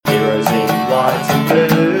white and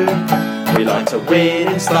blue. We like to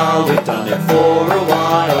win in style, we've done it for a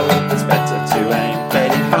while. It's better to aim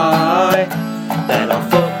very high, then our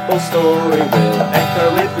football story will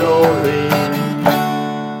echo with glory.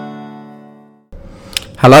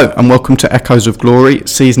 Hello and welcome to Echoes of Glory,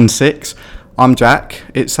 Season 6. I'm Jack.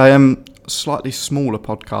 It's a slightly smaller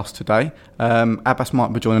podcast today. Abbas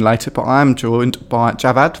might be joining later, but I am joined by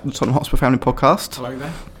Javad, the Tottenham Hotspur Family Podcast. Hello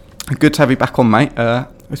there. Good to have you back on, mate.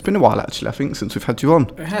 It's been a while, actually, I think, since we've had you on.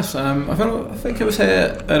 It has. I think it was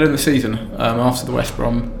here earlier in the season, after the West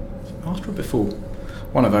Brom, after or before,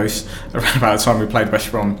 one of those, around about the time we played West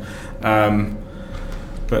Brom.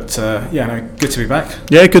 Good to be back.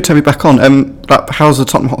 Yeah, good to have you back on. How's the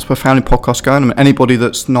Tottenham Hotspur Family Podcast going? I mean, anybody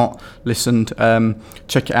that's not listened,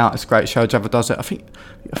 check it out. It's a great show. Java does it. I think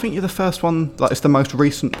you're the first one. Like, it's the most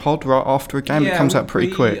recent pod right after a game. It comes out pretty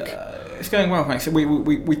quick. It's going well, thanks.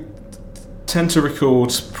 We tend to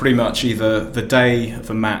record pretty much either the day of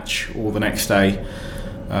the match or the next day.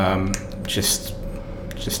 Just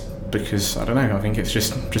because I don't know. I think it's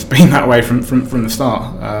just been that way from the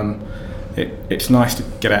start. It's nice to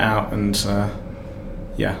get it out and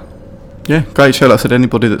yeah, great show. Like I said,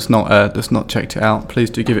 anybody that's not checked it out, please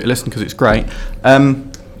do give it a listen because it's great.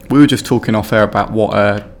 We were just talking off air about what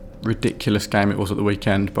a ridiculous game it was at the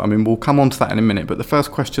weekend, but I mean we'll come on to that in a minute. But the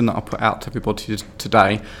first question that I put out to everybody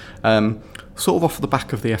today, sort of off the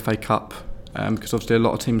back of the FA Cup, because obviously a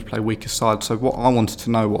lot of teams play weaker sides. So what I wanted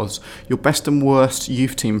to know was your best and worst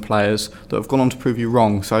youth team players that have gone on to prove you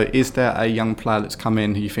wrong. So is there a young player that's come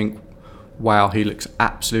in who you think, wow, he looks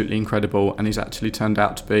absolutely incredible, and he's actually turned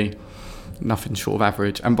out to be nothing short of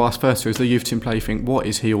average? And vice versa, as the youth team player, you think, what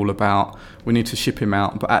is he all about? We need to ship him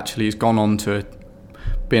out, but actually he's gone on to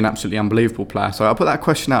be an absolutely unbelievable player. So I put that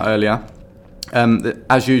question out earlier.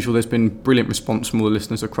 As usual, there's been brilliant response from all the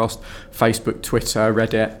listeners across Facebook, Twitter,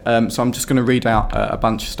 Reddit. So I'm just going to read out a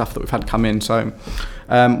bunch of stuff that we've had come in. So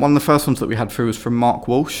one of the first ones that we had through was from Mark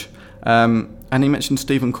Walsh. And he mentioned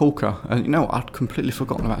Stephen Corker. And I'd completely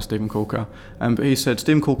forgotten about Stephen Corker. But he said,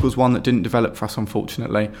 Stephen Corker was one that didn't develop for us,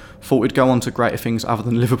 unfortunately. Thought we'd go on to greater things other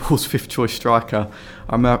than Liverpool's fifth choice striker.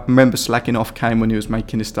 I remember slagging off Kane when he was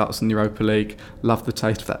making his starts in the Europa League. Loved the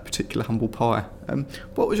taste of that particular humble pie.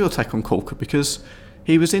 What was your take on Corker? Because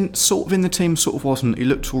he was in the team, sort of wasn't. He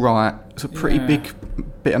looked all right. It's a pretty big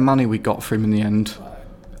bit of money we got for him in the end.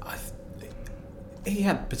 He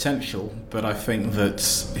had potential, but I think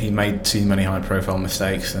that he made too many high-profile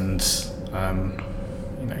mistakes, and it's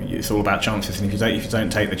all about chances. And if you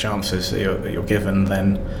don't take the chances that you're given,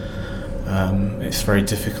 then it's very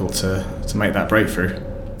difficult to make that breakthrough.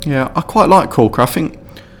 Yeah, I quite like Corker. I think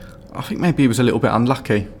maybe he was a little bit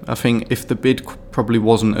unlucky. I think if the bid probably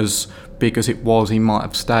wasn't as big as it was, he might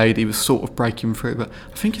have stayed. He was sort of breaking through, but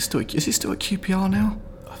I think is he still at QPR now?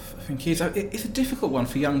 I think it's a difficult one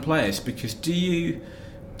for young players, because do you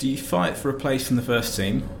fight for a place in the first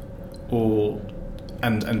team, or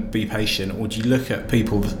and be patient, or do you look at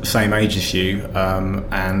people the same age as you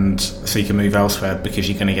and seek a move elsewhere because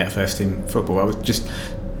you're going to get first team football? I was just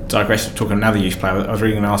talking to another youth player. I was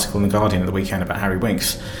reading an article in the Guardian at the weekend about Harry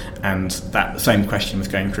Winks, and that same question was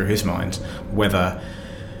going through his mind, whether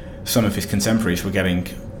some of his contemporaries were getting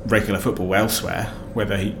regular football elsewhere,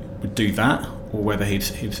 whether he would do that, or whether he'd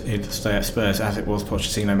stay at Spurs. As it was,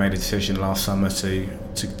 Pochettino made a decision last summer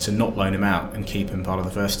to not loan him out and keep him part of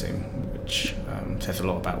the first team, which says a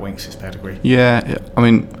lot about Winks' pedigree. Yeah, I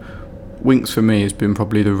mean, Winks for me has been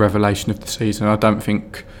probably the revelation of the season. I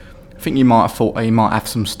think you might have thought he might have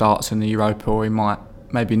some starts in the Europa, or he might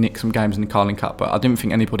maybe nick some games in the Carling Cup, but I didn't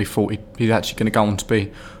think anybody thought he's actually going to go on to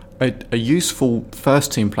be a useful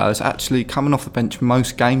first team player that's actually coming off the bench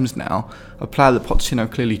most games now, a player that Pochettino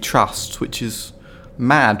clearly trusts, which is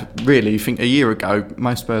mad, really. You think a year ago,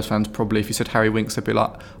 most Spurs fans probably, if you said Harry Winks, they'd be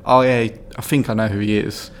like, oh yeah, I think I know who he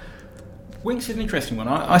is. Winks is an interesting one.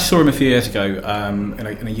 I saw him a few years ago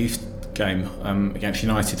in a youth game against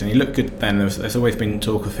United, and he looked good then. There's always been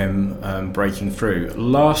talk of him breaking through.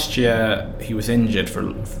 Last year he was injured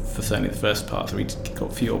for certainly the first part, so he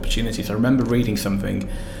got a few opportunities. I remember reading something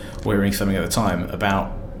at the time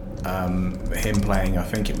about him playing, I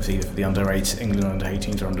think it was either for the England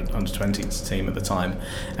under-18s or under-20s team at the time,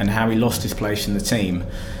 and how he lost his place in the team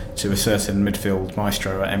to a certain midfield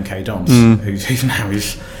maestro at MK Dons, who's now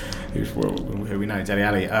who we know, Dele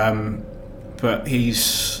Alli. But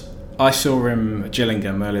I saw him at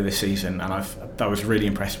Gillingham earlier this season, and I was really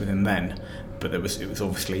impressed with him then. But it was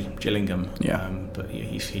obviously Gillingham. Yeah. But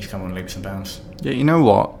he's come on leaps and bounds. Yeah, you know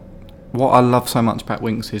what? What I love so much about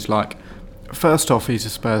Winks is, like, first off, he's a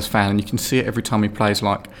Spurs fan, and you can see it every time he plays.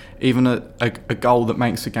 Like, even a goal that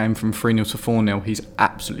makes the game from 3-0 to 4-0, he's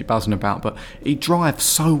absolutely buzzing about. But he drives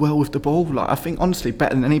so well with the ball. Like, I think, honestly,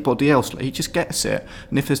 better than anybody else. Like, he just gets it.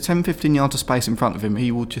 And if there's 10-15 yards of space in front of him,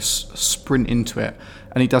 he will just sprint into it.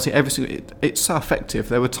 And he does it every single... It's so effective.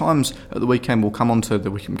 There were times at the weekend, we'll come on to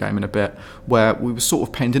the weekend game in a bit, where we were sort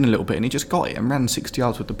of penned in a little bit, and he just got it and ran 60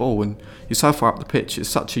 yards with the ball. And he's so far up the pitch. It's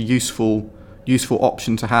such a useful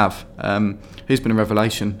option to have. He's been a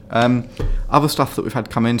revelation. Other stuff that we've had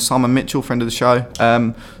come in: Simon Mitchell, friend of the show.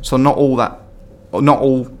 So not all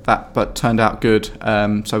that, but turned out good.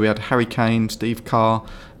 So we had Harry Kane, Steve Carr,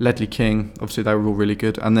 Ledley King. Obviously, they were all really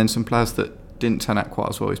good. And then some players that didn't turn out quite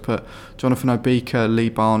as well. He's put Jonathan Obika, Lee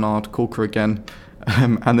Barnard, Corker again.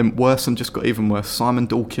 And then worse, and just got even worse: Simon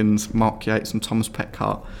Dawkins, Mark Yates, and Thomas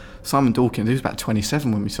Petcart. Simon Dawkins, he was about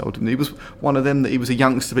 27 when we sold him. He was one of them that he was a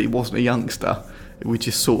youngster, but he wasn't a youngster. We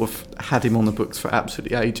just sort of had him on the books for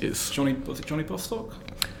absolutely ages. Was it Johnny Bostock?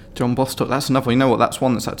 John Bostock, that's another one. You know what, that's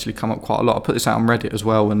one that's actually come up quite a lot. I put this out on Reddit as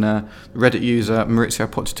well, and Reddit user Maurizio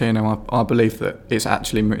Pochettino, I believe that it's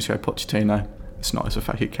actually Maurizio Pochettino. It's not as a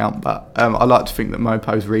fake account, but I like to think that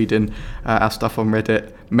Mopo's reading our stuff on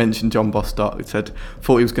Reddit, mentioned John Bostock. It said,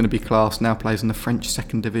 thought he was going to be class, now plays in the French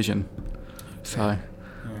second division. So...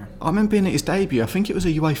 I remember being at his debut. I think it was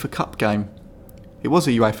a UEFA Cup game. It was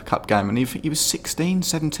a UEFA Cup game, and he was 16,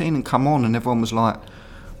 17 and come on, and everyone was like,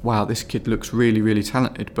 wow, this kid looks really, really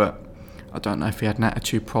talented. But I don't know if he had an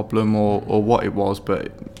attitude problem or what it was,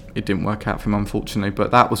 but it didn't work out for him, unfortunately.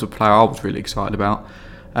 But that was a player I was really excited about.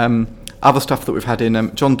 Other stuff that we've had in,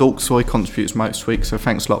 John Dalksoy contributes most weeks, so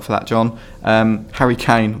thanks a lot for that, John. Harry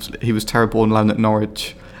Kane, he was terrible on loan at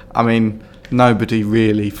Norwich. I mean, nobody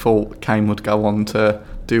really thought Kane would go on to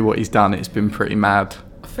do what he's done. It's been pretty mad.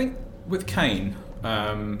 I think with Kane,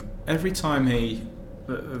 every time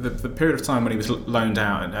the period of time when he was loaned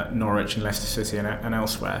out at Norwich and Leicester City and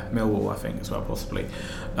elsewhere, Millwall I think as well possibly,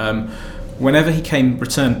 whenever he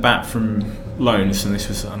returned back from loans, and this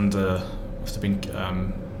was must have been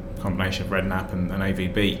combination of Redknapp and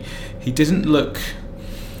AVB, he didn't look...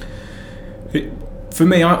 For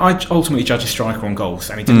me, I ultimately judge a striker on goals,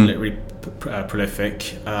 and he didn't look really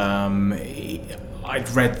prolific. I'd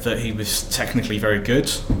read that he was technically very good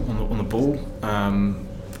on the ball.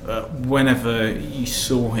 Whenever you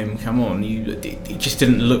saw him come on, he just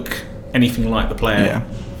didn't look anything like the player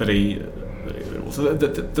that he was.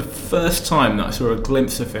 The first time that I saw a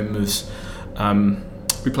glimpse of him was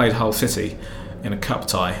we played Hull City in a cup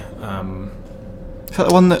tie. Is that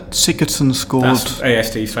the one that Sigurdsson scored? That's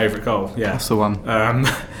ASD's favourite goal, yeah. That's the one. And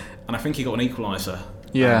I think he got an equaliser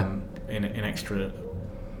in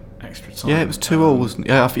extra time. Yeah, it was 2-2, wasn't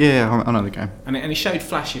it? Yeah, I know the game. And he showed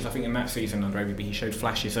flashes, I think, in that season under AVB. He showed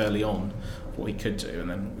flashes early on of what he could do, and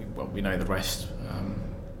then we know the rest.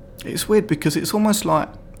 It's weird because it's almost like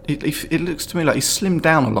it looks to me like he's slimmed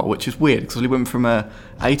down a lot, which is weird because he went from a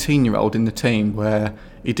 18-year-old in the team where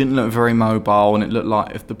he didn't look very mobile, and it looked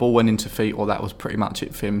like if the ball went into feet, or that was pretty much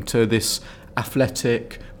it for him, to this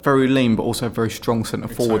athletic, very lean but also very strong centre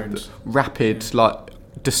forward, rapid, like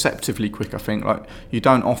deceptively quick. I think like you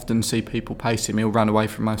don't often see people pace him. He'll run away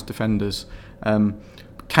from most defenders.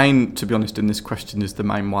 Kane, to be honest, in this question is the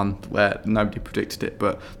main one where nobody predicted it,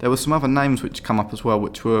 but there were some other names which come up as well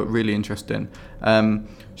which were really interesting.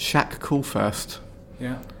 Shaq Coolfirst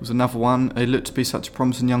was another one. He looked to be such a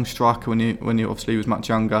promising young striker when he obviously was much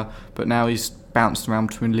younger, but now he's bounced around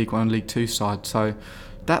between League 1 and League 2 side, so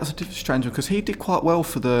that's a different strange one because he did quite well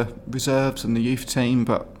for the reserves and the youth team,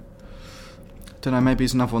 but I don't know, maybe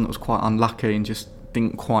he's another one that was quite unlucky and just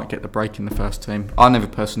didn't quite get the break in the first team. I never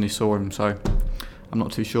personally saw him, so I'm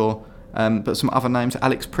not too sure. But some other names,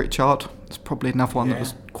 Alex Pritchard, it's probably another one that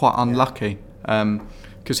was quite unlucky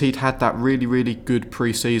because he'd had that really, really good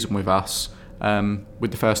pre-season with us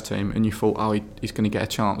with the first team, and you thought, he's going to get a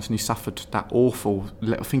chance, and he suffered that awful,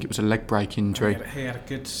 I think it was a leg break injury. He had a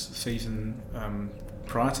good season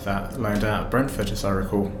prior to that, loaned out at Brentford, as I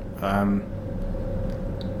recall.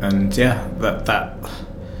 And that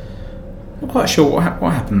I'm not quite sure what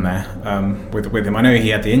happened there with him. I know he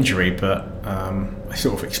had the injury, but I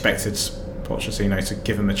sort of expected Pochettino to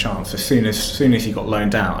give him a chance as soon as he got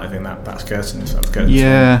loaned out. I think that's Gertens.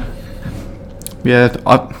 Yeah.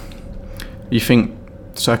 You think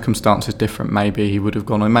circumstances different? Maybe he would have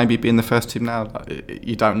gone on. Maybe be in the first team now.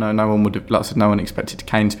 You don't know. No one would have. Like I said, no one expected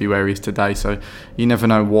Kane to be where he is today. So you never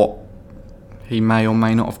know what he may or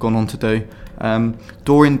may not have gone on to do.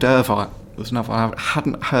 Dorian Dervite. was another. I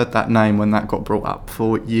hadn't heard that name when that got brought up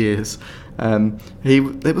for years.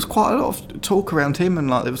 There was quite a lot of talk around him, and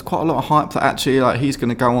like there was quite a lot of hype that actually like he's going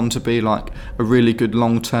to go on to be like a really good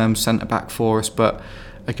long-term centre back for us. But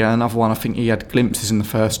again, another one. I think he had glimpses in the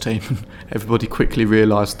first team, and everybody quickly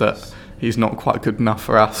realised that he's not quite good enough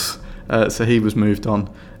for us. So he was moved on.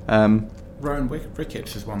 Rowan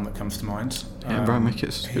Ricketts is one that comes to mind. Yeah, Rowan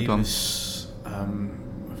Ricketts, good one.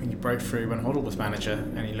 I think he broke through when Hoddle was manager,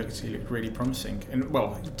 and he looked really promising. And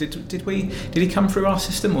well, did he come through our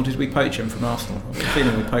system, or did we poach him from Arsenal? I have a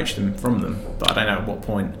feeling we poached him from them, but I don't know at what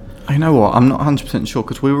point. You know what? I'm not 100% sure,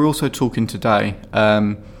 because we were also talking today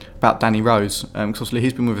about Danny Rose, because obviously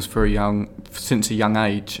he's been with us since a young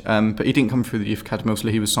age, but he didn't come through the youth academy.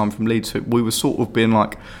 Obviously he was signed from Leeds, so we were sort of being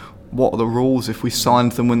like, what are the rules? If we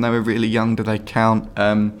signed them when they were really young, do they count?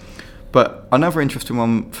 But another interesting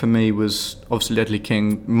one for me was obviously Ledley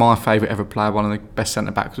King, my favourite ever player, one of the best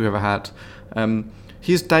centre-backs we've ever had.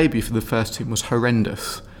 His debut for the first team was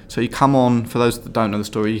horrendous. So he come on, for those that don't know the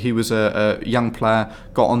story, he was a young player,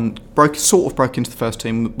 broke into the first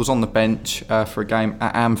team, was on the bench for a game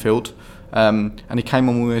at Anfield, and he came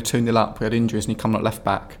on when we were 2-0 up, we had injuries, and he came on at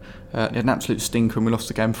left-back. He had an absolute stinker, and we lost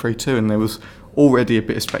the game 3-2, and there was already a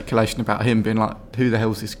bit of speculation about him being like, who the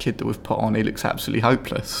hell's this kid that we've put on? He looks absolutely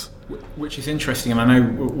hopeless. Which is interesting, and I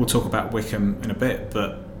know we'll talk about Wickham in a bit,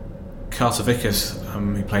 but Carter Vickers,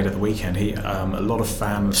 who played at the weekend, a lot of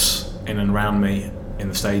fans in and around me in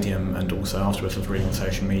the stadium, and also afterwards I was reading on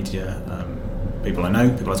social media, people I know,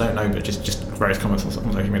 people I don't know, but just various comments on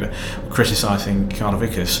social media criticising Carter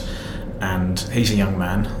Vickers, and he's a young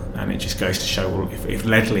man, and it just goes to show, well, if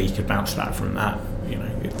Ledley could bounce back from that, you know,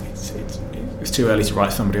 it's too early to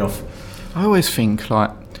write somebody off. I always think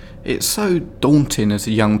like it's so daunting as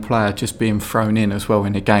a young player just being thrown in as well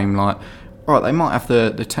in a game. Like, all right, they might have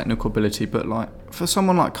the technical ability, but like for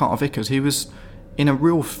someone like Carter Vickers, he was in a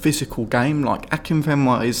real physical game. Like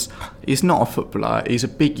Akinfenwa is not a footballer; he's a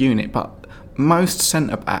big unit, but most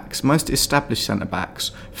centre-backs, most established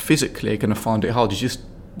centre-backs, physically are going to find it hard. It's just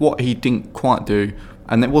what he didn't quite do,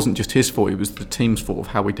 and it wasn't just his fault, it was the team's fault of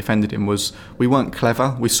how we defended him, was we weren't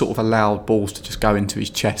clever. We sort of allowed balls to just go into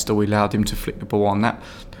his chest, or we allowed him to flick the ball on that.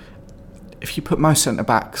 If you put most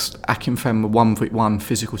centre-backs, Akinfenwa 1v1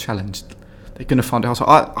 physical challenge, they're going to find it hard. So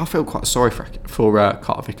I feel quite sorry for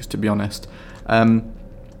Carter Vickers, to be honest.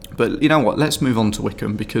 But you know what, let's move on to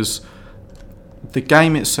Wickham, because the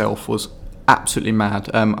game itself was absolutely mad.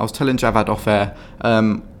 I was telling Javad off air,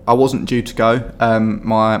 I wasn't due to go.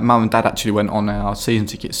 My mum and dad actually went on our season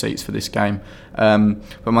ticket seats for this game,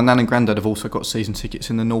 but my nan and granddad have also got season tickets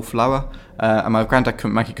in the North Lower, and my granddad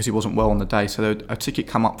couldn't make it because he wasn't well on the day, so a ticket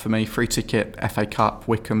come up for me, free ticket, FA Cup,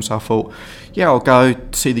 Wickham. So I thought, yeah, I'll go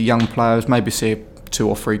see the young players, maybe see 2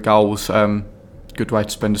 or 3 goals. Good way to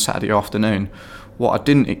spend a Saturday afternoon. What I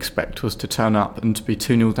didn't expect was to turn up and to be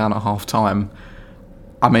 2-0 down at half time.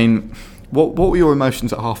 I mean, what were your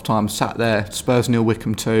emotions at half time? Sat there, Spurs 0,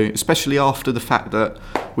 Wickham 2, especially after the fact that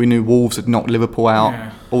we knew Wolves had knocked Liverpool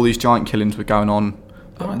out, all these giant killings were going on.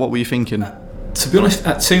 What were you thinking? To be honest,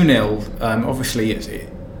 at 2-0, obviously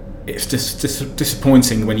it's just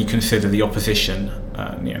disappointing when you consider the opposition,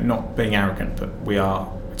 not being arrogant, but we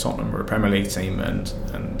are Tottenham, we're a Premier League team,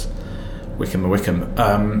 and Wickham are Wickham.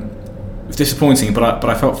 It's disappointing, but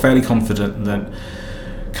I felt fairly confident that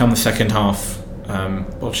come the second half,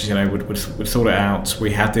 Pochettino would sort it out.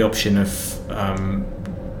 We had the option of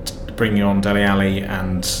bringing on Dele Alli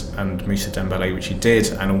and Moussa Dembele, which he did,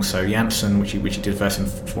 and also Janssen, which he did first and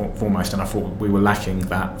foremost. And I thought we were lacking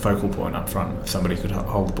that focal point up front. Somebody could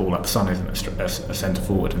hold the ball up. Son isn't a centre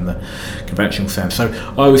forward in the conventional sense. So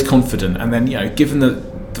I was confident. And then, given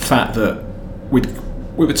the fact that we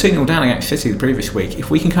were 2-0 down against City the previous week,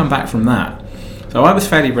 if we can come back from that. So I was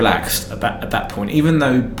fairly relaxed at that point, even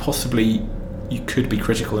though possibly you could be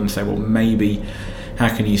critical and say, well, maybe how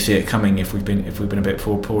can you see it coming if we've been a bit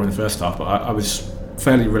poor in the first half? But I was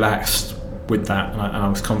fairly relaxed with that, and I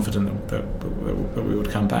was confident that we would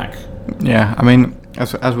come back. Yeah, I mean,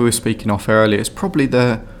 as we were speaking off earlier, it's probably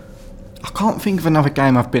I can't think of another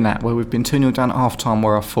game I've been at where we've been 2-0 down at half time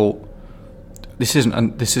where I thought this isn't.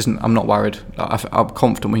 I'm not worried. I'm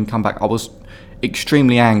confident we can come back. I was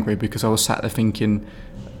extremely angry because I was sat there thinking,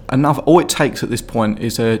 all it takes at this point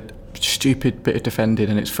is a stupid bit of defending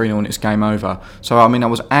and it's 3-0 and it's game over. So I mean, I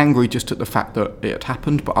was angry just at the fact that it had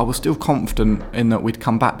happened, but I was still confident in that we'd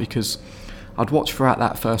come back, because I'd watched throughout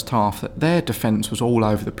that first half that their defence was all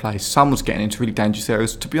over the place. Some was getting into really dangerous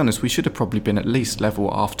areas. To be honest, we should have probably been at least level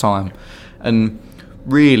at half time, and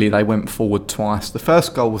really they went forward twice. The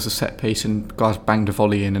first goal was a set piece and guys banged a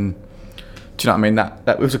volley in, and do you know what I mean,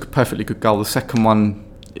 that was a perfectly good goal. The second one,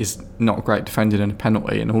 is not great defending in a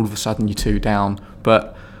penalty, and all of a sudden you're 2 down.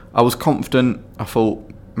 But I was confident. I thought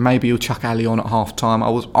maybe he'll chuck Ali on at half time. I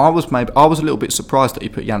was a little bit surprised that he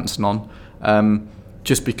put Janssen on,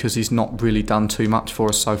 just because he's not really done too much for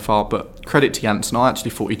us so far. But credit to Janssen, I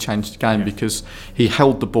actually thought he changed the game because he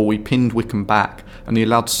held the ball, he pinned Wickham back, and he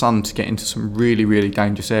allowed Son to get into some really, really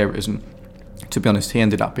dangerous areas. And to be honest, he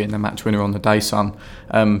ended up being the match winner on the day, Son.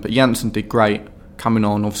 But Janssen did great coming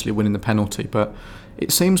on, obviously winning the penalty. But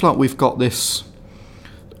it seems like we've got this,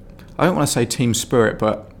 I don't want to say team spirit,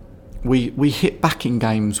 but we hit back in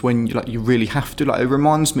games when you really have to. Like, it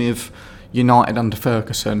reminds me of United under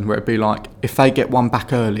Ferguson, where it'd be like, if they get one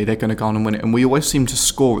back early, they're going to go on and win it. And we always seem to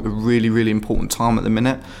score at the really, really important time at the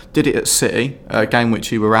minute. Did it at City, a game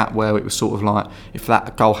which you were at, where it was sort of like, if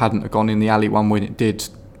that goal hadn't have gone in the alley one when it did,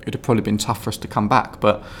 it'd have probably been tough for us to come back.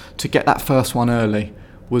 But to get that first one early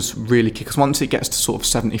was really key, because once it gets to sort of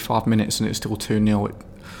 75 minutes and it's still 2-0,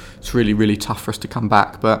 it's really, really tough for us to come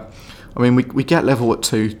back. But I mean, we get level at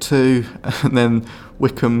 2-2, and then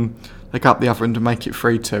Wickham, they go up the other end and make it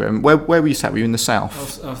 3-2. And where were you sat? Were you in the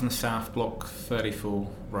south? I was in the south, block 34,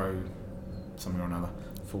 row something or another,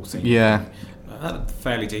 14. Yeah.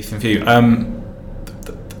 Fairly decent view.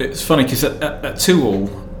 It's funny because at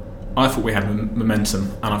 2-2, I thought we had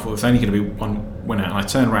momentum, and I thought it was only going to be one winner. And I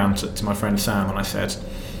turned around to my friend Sam and I said,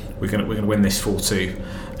 "We're going to win this 4-2."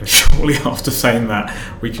 And shortly after saying that,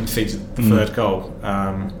 we conceded the third goal.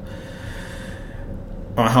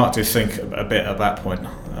 My heart did sink a bit at that point.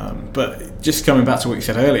 But just coming back to what you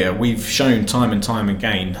said earlier, we've shown time and time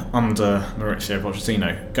again under Mauricio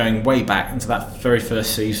Pochettino, going way back into that very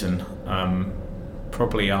first season,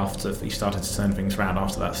 probably after he started to turn things around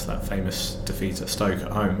after that famous defeat at Stoke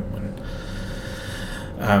at home. When,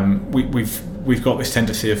 we've got this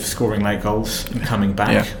tendency of scoring late goals and coming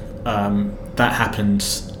back. Yeah. That happened.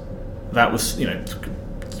 That was,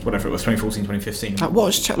 whatever it was, 2014, 2015.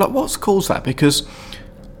 What's caused that? Because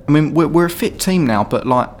I mean, we're a fit team now, but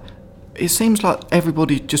it seems like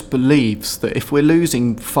everybody just believes that if we're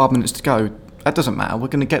losing 5 minutes to go, that doesn't matter. We're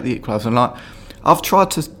going to get the equaliser. And I've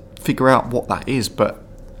tried to figure out what that is, but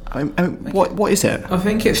I mean, what is it? I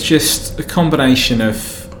think it's just a combination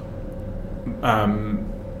of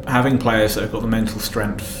having players that have got the mental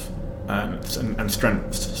strength and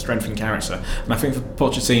strength and character. And I think for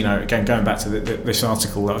Pochettino, again, going back to this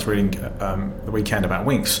article that I was reading the weekend about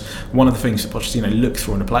Winks, one of the things that Pochettino looks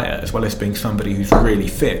for in a player, as well as being somebody who's really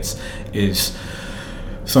fit, is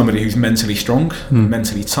somebody who's mentally strong,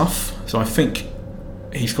 mentally tough. So I think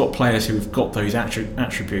he's got players who've got those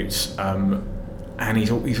attributes, and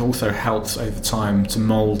he's also helped over time to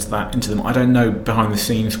mould that into them. I don't know behind the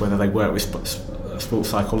scenes whether they work with sports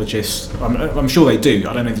psychologists. I'm sure they do.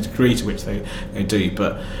 I don't know the degree to which they do,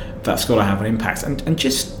 but that's got to have an impact, and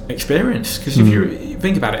just experience, because if you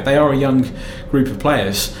think about it, they are a young group of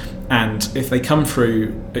players, and if they come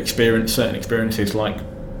through certain experiences like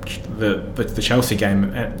the Chelsea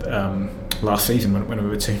game last season when we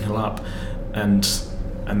were 2-0 up, and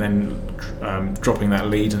then dropping that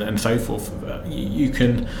lead and so forth,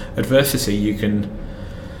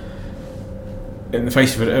 in the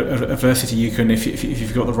face of adversity, you can, if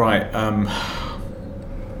you've got the right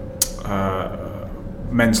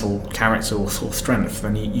mental character or strength,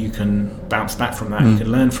 then you can bounce back from that. You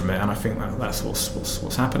can learn from it, and I think that's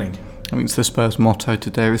what's happening. I think it's the Spurs motto: "To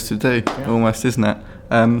dare is to do," almost, isn't it?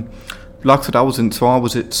 Like I said, I was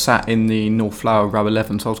sat in the North Lower row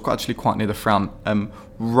 11, so I was actually quite near the front,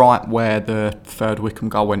 right where the third Wickham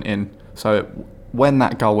goal went in. So when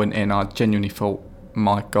that goal went in, I genuinely thought,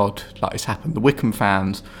 my God, it's happened. The Wickham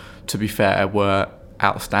fans, to be fair, were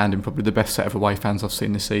outstanding, probably the best set of away fans I've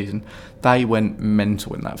seen this season. They went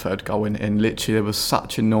mental in that third goal went in. Literally, there was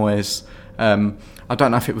such a noise. I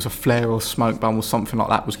don't know if it was a flare or smoke bomb or something like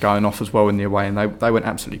that was going off as well in the away, and they went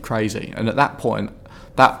absolutely crazy. And at that point,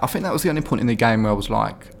 I think that was the only point in the game where I was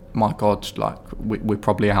like, my God, we're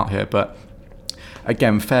probably out here. But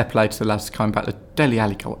again, fair play to the lads coming back. The Dele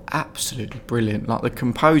Alli goal, absolutely brilliant. The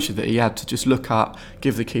composure that he had to just look up,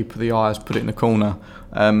 give the keeper the eyes, put it in the corner.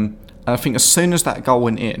 And I think as soon as that goal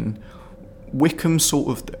went in, Wickham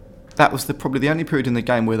that was probably the only period in the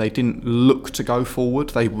game where they didn't look to go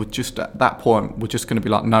forward. They were just, at that point, were just going to be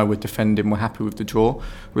like, no, we're defending, we're happy with the draw.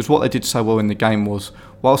 Whereas what they did so well in the game was,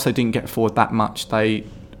 whilst they didn't get forward that much, they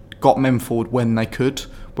got men forward when they could.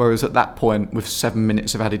 Whereas at that point, with 7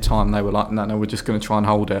 minutes of added time, they were like, no, we're just going to try and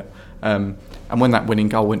hold it. And when that winning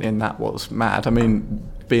goal went in, that was mad. I mean,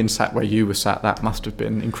 being sat where you were sat, that must have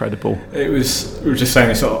been incredible. It was, we were just saying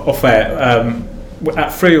this off air, at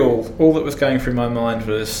 3-3, that was going through my mind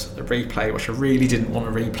was a replay, which I really didn't want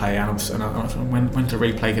to replay. And I was when's the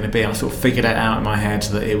replay going to be? And I sort of figured it out in my head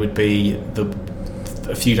that it would be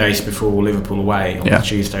a few days before Liverpool away on the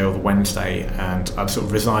Tuesday or the Wednesday, and I'd sort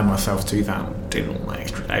of resigned myself to that, didn't want that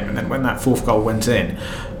extra game. And then when that fourth goal went in,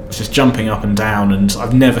 I was just jumping up and down, and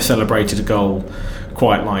I've never celebrated a goal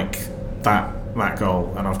quite like that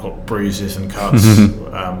goal, and I've got bruises and cuts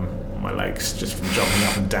on my legs just from jumping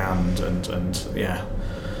up and down, and yeah.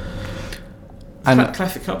 And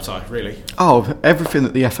classic cup tie, really. Oh, everything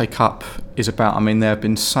that the FA Cup is about. I mean, there have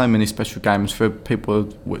been so many special games for people,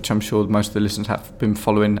 which I'm sure most of the listeners have been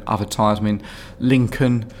following other ties. I mean,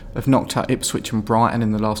 Lincoln have knocked out Ipswich and Brighton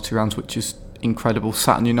in the last 2 rounds, which is incredible.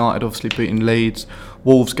 Sutton United obviously beating Leeds.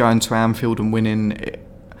 Wolves going to Anfield and winning.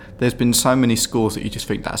 There's been so many scores that you just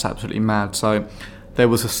think that's absolutely mad. So there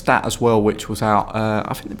was a stat as well which was out,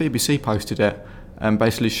 I think the BBC posted it,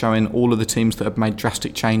 basically showing all of the teams that have made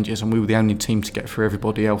drastic changes, and we were the only team to get through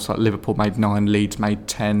everybody else. Like Liverpool made 9, Leeds made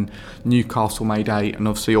 10, Newcastle made 8, and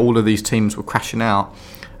obviously all of these teams were crashing out.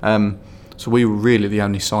 So we were really the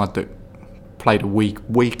only side that played a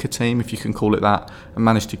weaker team, if you can call it that, and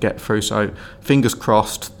managed to get through. So fingers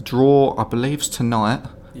crossed. The draw, I believe, is tonight.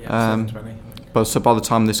 Yeah, 7:20. But so by the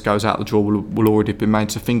time this goes out, the draw will already have been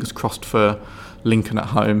made. So fingers crossed for Lincoln at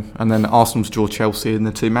home, and then Arsenal to draw Chelsea, and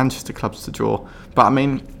the 2 Manchester clubs to draw. But I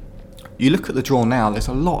mean, you look at the draw now, there's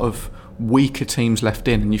a lot of weaker teams left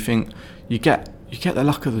in, and you think you get the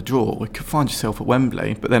luck of the draw. We could find yourself at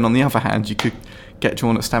Wembley, but then on the other hand, you could get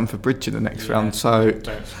drawn at Stamford Bridge in the next round. So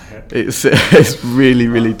it's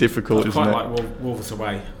really difficult, isn't it? I quite like Wolves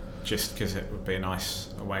away, just because it would be a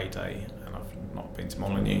nice away day, and I've not been to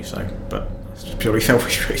Molineux, but it's just purely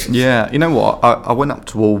selfish reasons. Yeah, you know what? I went up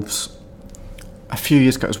to Wolves a few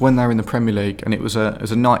years ago. It was when they were in the Premier League, and it was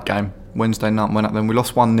a night game. Wednesday night, went up there, and we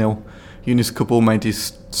lost 1-0. Yunus Kabul made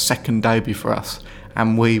his second debut for us,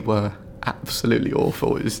 and we were absolutely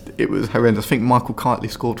awful. It was horrendous. I think Michael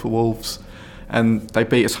Kitely scored for Wolves, and they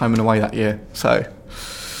beat us home and away that year. So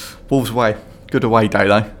Wolves away, good away day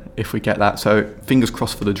though, if we get that. So fingers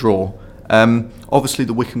crossed for the draw. Obviously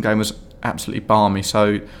the Wycombe game was absolutely balmy.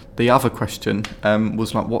 So the other question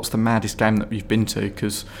was like, what's the maddest game that you've been to?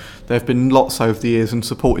 Because there have been lots over the years, and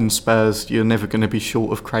supporting Spurs, you're never going to be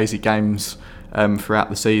short of crazy games throughout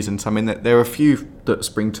the season. So I mean, there are a few that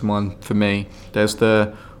spring to mind for me. There's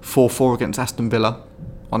the 4-4 against Aston Villa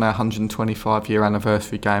on our 125-year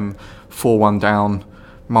anniversary game, 4-1 down,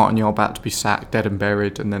 Martin Yeo about to be sacked, dead and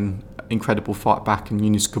buried, and then incredible fight back, and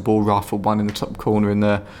Yunus Kabul rifled one in the top corner in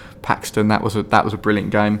the Paxton. That was a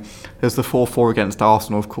brilliant game. There's the 4-4 against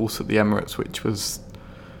Arsenal, of course, at the Emirates, which was,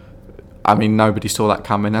 I mean, nobody saw that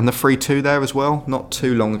coming. And the 3-2 there as well, not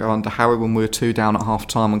too long ago under Harry, when we were 2 down at half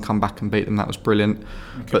time and come back and beat them. That was brilliant.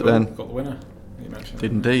 But then got the winner. You mentioned.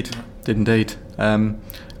 Did indeed.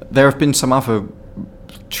 There have been some other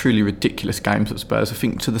truly ridiculous games at Spurs. I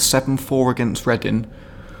think to the 7-4 against Reading,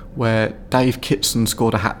 where Dave Kitson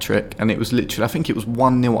scored a hat-trick, and it was literally, I think it was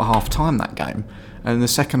 1-0 at half-time that game, and in the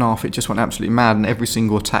second half it just went absolutely mad, and every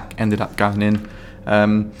single attack ended up going in.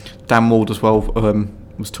 Dan Ward as well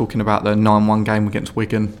was talking about the 9-1 game against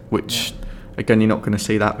Wigan, which again, you're not going to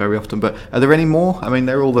see that very often. But are there any more? I mean,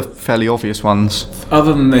 they're all the fairly obvious ones.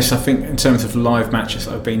 Other than this, I think in terms of live matches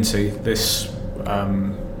that I've been to, this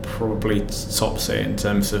probably tops it in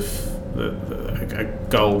terms of a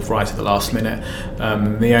goal right at the last minute.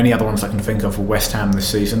 The only other ones I can think of were West Ham this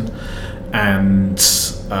season, and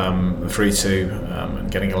 3-2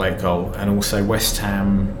 and getting a late goal, and also West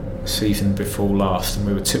Ham season before last, and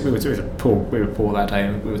we were poor that day,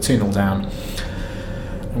 and we were 2-0 down,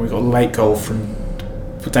 and we got a late goal from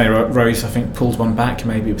Danny Rose. I think pulled one back,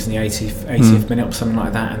 maybe it was in the 80th minute or something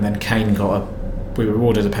like that, and then Kane we were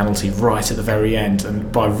awarded a penalty right at the very end,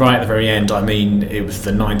 and by right at the very end I mean it was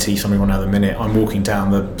the 90-something other minute. I'm walking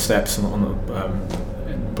down the steps on the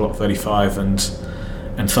in block 35, and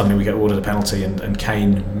suddenly we get awarded a penalty, and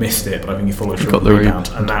Kane missed it, but I think he followed through on the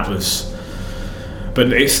rebound, and that was.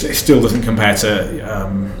 But it still doesn't compare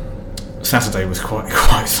to Saturday. Was quite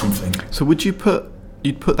something. So you'd put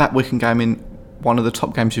that Wycombe game in one of the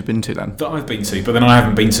top games you've been to then? That I've been to, but then I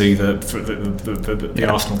haven't been to the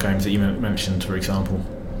Arsenal games that you mentioned, for example,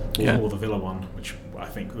 or the Villa one, which I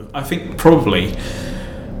think probably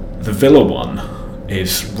the Villa one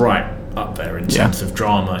is right up there in terms of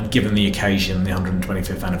drama, and given the occasion, the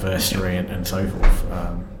 125th anniversary and so forth.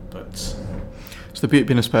 So the beauty of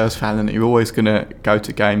being a Spurs fan, and you're always going to go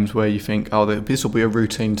to games where you think, oh, this will be a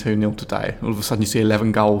routine 2-0 today. All of a sudden you see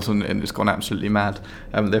 11 goals and it's gone absolutely mad.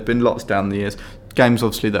 There have been lots down the years. Games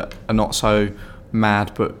obviously that are not so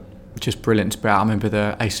mad, but just brilliant to be out. I remember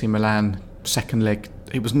the AC Milan second leg.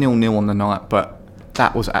 It was 0-0 on the night, but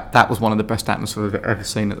that was one of the best atmospheres I've ever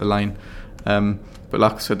seen at the Lane. But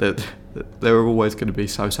like I said, there are always going to be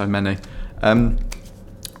so many.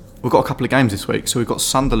 We've got a couple of games this week. So we've got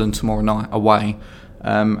Sunderland tomorrow night away,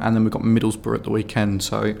 and then we've got Middlesbrough at the weekend.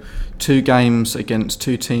 So 2 games against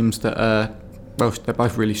 2 teams that are, well, they're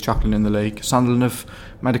both really struggling in the league. Sunderland have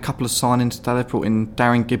made a couple of signings today. They've brought in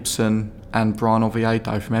Darren Gibson and Brian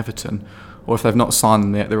Oviedo from Everton. Or if they've not signed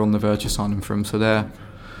them yet, they're on the verge of signing from. So they're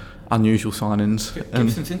unusual signings.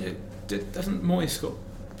 Gibson's doesn't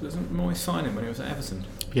Moyes sign him when he was at Everton?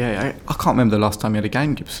 Yeah, I can't remember the last time he had a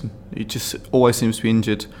game, Gibson. He just always seems to be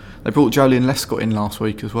injured. They brought Joleon Lescott in last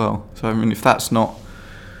week as well. So, I mean, if that's not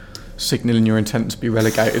signalling your intent to be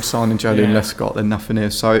relegated, signing Joleon Lescott, then nothing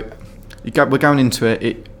is. So, we're going into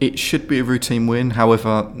it. It should be a routine win. However,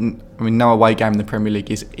 I mean, no away game in the Premier League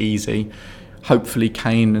is easy. Hopefully,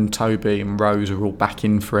 Kane and Toby and Rose are all back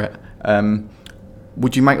in for it.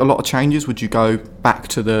 Would you make a lot of changes? Would you go back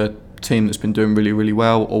to the team that's been doing really, really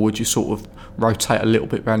well, or would you sort of rotate a little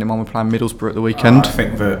bit, bearing in mind we're playing Middlesbrough at the weekend? I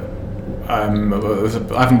think that I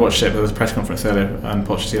haven't watched it, but there was a press conference earlier, and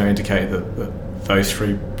Pochettino indicated that those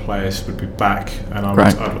 3 players would be back, and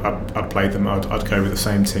I'd play them. I'd go with the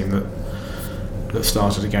same team that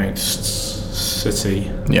started against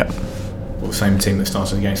City. Yeah. Or the same team that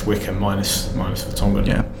started against Wickham minus Vertonghen.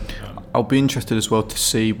 Yeah. I'll be interested as well to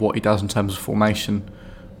see what he does in terms of formation,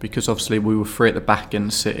 because obviously we were 3 at the back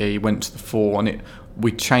against City, went to the 4, and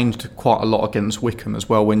we changed quite a lot against Wickham as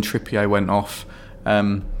well when Trippier went off.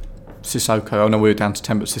 Sissoko, I know we were down to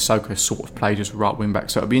 10, but Sissoko sort of played as a right wing back,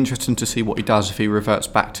 so it'll be interesting to see what he does if he reverts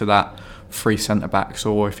back to that 3 centre backs,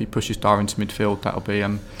 or if he pushes Dyer into midfield.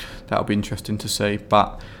 That'll be interesting to see.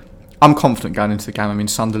 But I'm confident going into the game. I mean,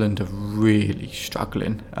 Sunderland are really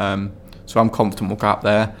struggling, so I'm confident we'll go up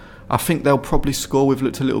there. I think they'll probably score. We've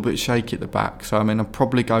looked a little bit shaky at the back, so I mean, I'll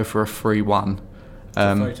probably go for a 3-1.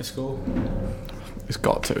 Defoe to score? He's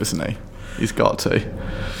got to, isn't he? He's got to.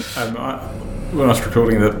 When I was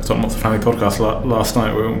recording the Tottenham Hotspur Family podcast last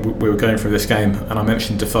night, we were going through this game, and I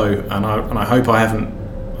mentioned Defoe, and I hope I haven't.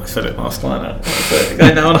 I said it last night. I say it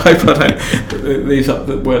again now, and I hope I don't. These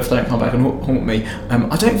words don't come back and haunt me.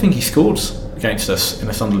 I don't think he scored against us in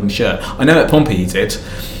a Sunderland shirt. I know at Pompey he did,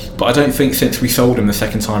 but I don't think since we sold him the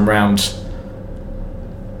second time round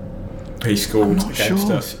he scored against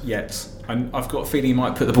us yet. And I've got a feeling he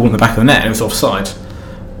might put the ball in the back of the net and it was offside,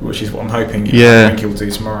 which is what I'm hoping. I think he'll do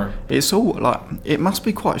tomorrow. It's all like, it must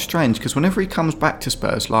be quite strange, because whenever he comes back to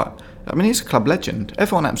Spurs, like, I mean, he's a club legend.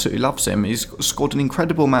 Everyone absolutely loves him. He's scored an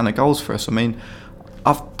incredible amount of goals for us. I mean,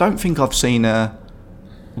 I don't think I've seen a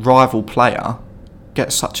rival player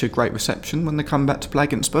get such a great reception when they come back to play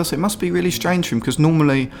against Spurs. So it must be really strange for him, because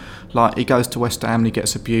normally, like, he goes to West Ham and he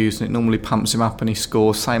gets abused and it normally pumps him up and he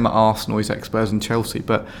scores. Same at Arsenal, he's ex-Spurs and Chelsea.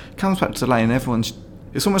 But he comes back to the Lane and everyone's...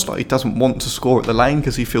 It's almost like he doesn't want to score at the Lane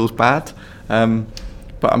because he feels bad.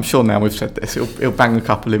 But I'm sure now we've said this, he'll bang a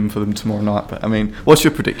couple in for them tomorrow night. But I mean, what's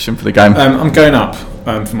your prediction for the game? I'm going up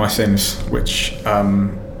for my sins, which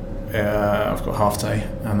I've got half day,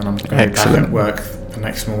 and then I'm going to be back at work the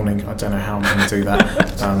next morning. I don't know how I'm going to do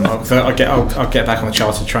that. I'll get back on the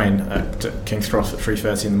chartered train at King's Cross at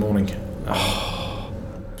 3:30 in the morning.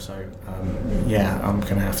 Yeah, I'm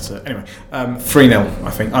going to have to. Anyway, 3-0,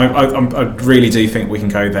 I think. I really do think we can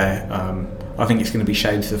go there. I think it's going to be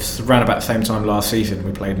shades of around about the same time last season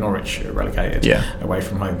we played Norwich relegated away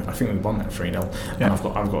from home. I think we won that 3-0, and I've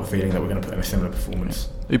got a feeling that we're going to put in a similar performance.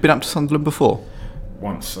 You've been up to Sunderland before?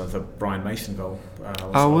 Once, the Brian Mason goal.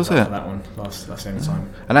 Was it? For that one last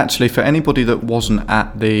time. And actually, for anybody that wasn't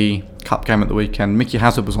at the cup game at the weekend, Mickey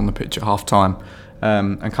Hazard was on the pitch at half time.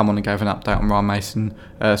 And come on and gave an update on Ryan Mason,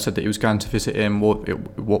 said that he was going to visit him with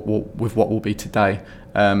what will be today,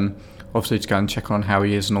 obviously to go and check on how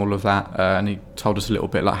he is and all of that, and he told us a little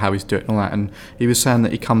bit like how he's doing and all that, and he was saying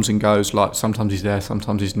that he comes and goes, like sometimes he's there,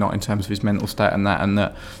 sometimes he's not in terms of his mental state and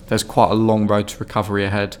that there's quite a long road to recovery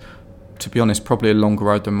ahead. To be honest, probably a longer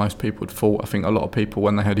road than most people had thought. I think a lot of people,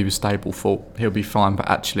 when they heard he was stable, thought he'll be fine, but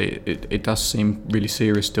actually it does seem really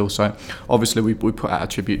serious still. So obviously we put out a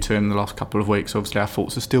tribute to him the last couple of weeks. Obviously our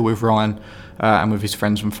thoughts are still with Ryan and with his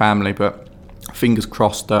friends and family, but fingers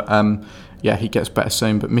crossed that he gets better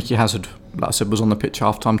soon. But Mickey Hazard, like I said, was on the pitch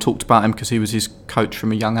half time, talked about him because he was his coach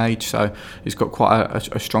from a young age, so he's got quite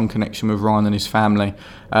a strong connection with Ryan and his family.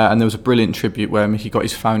 And there was a brilliant tribute where Mickey got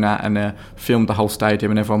his phone out and filmed the whole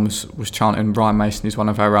stadium, and everyone was chanting Ryan Mason is one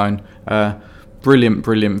of our own.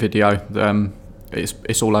 Brilliant video.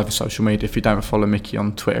 It's all over social media. If you don't follow Mickey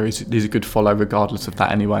on Twitter, he's a good follow regardless of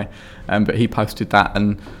that anyway. But he posted that,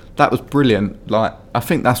 and that was brilliant. Like, I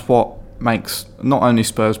think that's what makes not only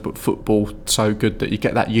Spurs but football so good that you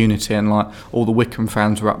get that unity, and like all the Wickham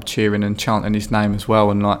fans were up cheering and chanting his name as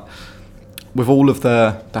well, and like with all of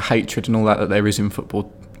the hatred and all that there is in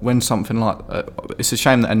football, when something like it's a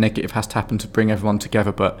shame that a negative has to happen to bring everyone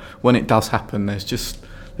together, but when it does happen, there's just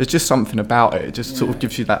something about it. It just sort of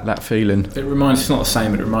gives you that feeling. It's not the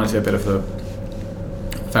same, it reminds me a bit of the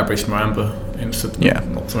Fabrice Muamba incident. Yeah.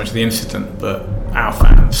 Not so much the incident, but our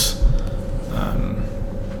fans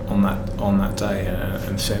on that day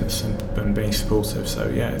and since, and being supportive. So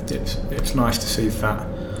yeah, it's nice to see that.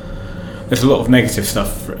 There's a lot of negative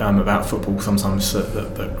stuff about football sometimes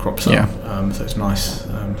that crops up. So it's nice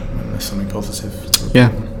when there's something positive.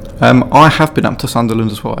 Yeah. I have been up to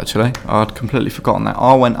Sunderland as well, actually. I'd completely forgotten that.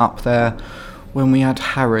 I went up there when we had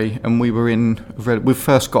Harry, and we were we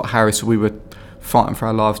first got Harry, so we were fighting for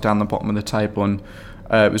our lives down the bottom of the table, and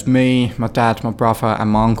it was me, my dad, my brother and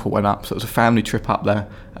my uncle went up, so it was a family trip up there,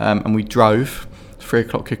 and we drove 3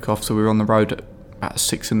 o'clock kick-off, so we were on the road at about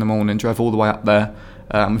 6 in the morning, drove all the way up there.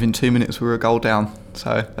 Within 2 minutes we were a goal down,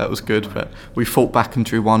 so that was good, but we fought back and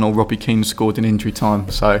drew 1-1. Robbie Keane scored in injury time,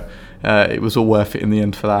 so it was all worth it in the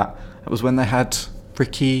end for that. It was when they had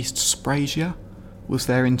Ricky Sprazier was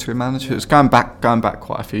their interim manager. It was going back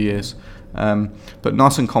quite a few years, but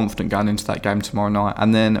nice and confident going into that game tomorrow night.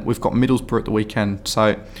 And then we've got Middlesbrough at the weekend,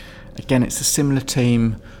 so again it's a similar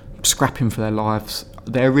team scrapping for their lives.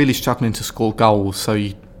 They're really struggling to score goals, so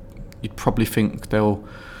you'd probably think they'll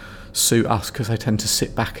suit us because they tend to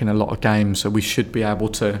sit back in a lot of games, so we should be able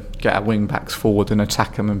to get our wing backs forward and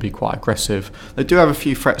attack them and be quite aggressive. They do have a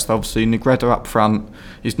few threats though, obviously. Negredo up front,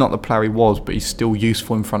 he's not the player he was, but he's still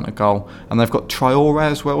useful in front of goal, and they've got Traore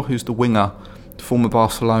as well, who's the winger, the former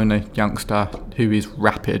Barcelona youngster, who is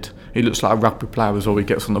rapid. He looks like a rugby player as well. He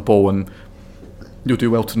gets on the ball and you'll do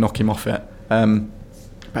well to knock him off it.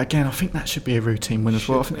 But again, I think that should be a routine win as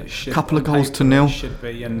well. I think a couple of goals to nil. Should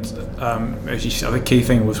be, and as you said, the key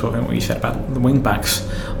thing was what you said about the wing backs.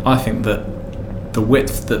 I think that the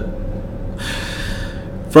width that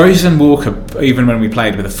Rose and Walker, even when we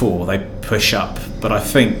played with a 4, they push up. But I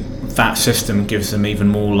think that system gives them even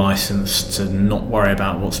more licence to not worry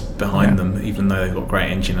about what's behind them, even though they've got great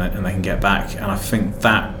engine and they can get back. And I think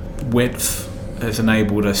that width has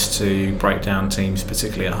enabled us to break down teams,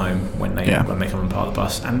 particularly at home when they come and part of the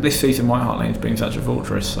bus. And this season, White Hart Lane's been such a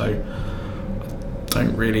fortress, so I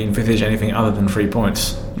don't really envisage anything other than 3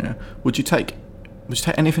 points. Yeah. Would you take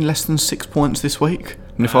anything less than 6 points this week?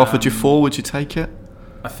 And if I offered you 4, would you take it?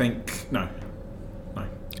 I think no.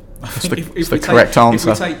 That's the correct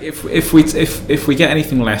answer. If we get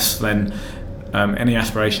anything less, then any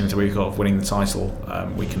aspirations that we've got of winning the title,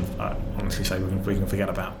 we can honestly say we can forget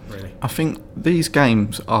about, really. I think these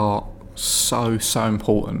games are so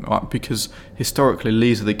important, right? Because historically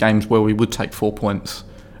these are the games where we would take 4 points.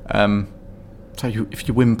 If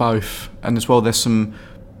you win both, and as well there's some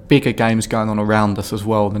bigger games going on around us as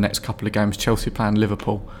well. The next couple of games, Chelsea playing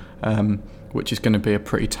Liverpool, which is going to be a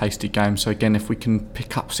pretty tasty game. So again, if we can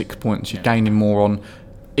pick up 6 points, you're gaining more on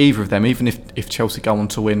either of them. Even if Chelsea go on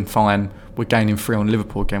to win, fine, we're gaining 3 on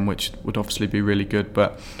Liverpool again, which would obviously be really good.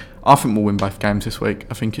 But I think we'll win both games this week.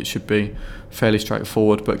 I think it should be fairly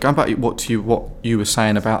straightforward. But going back to what you were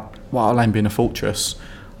saying about White Hart Lane being a fortress,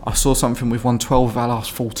 I saw something. We've won 12 of our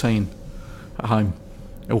last 14 at home,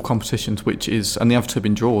 all competitions, and the other 2 have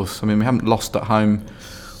been draws. I mean, we haven't lost at home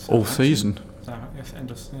all season.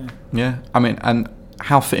 Yeah, I mean, and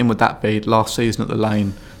how fitting would that be last season at the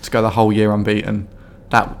Lane to go the whole year unbeaten?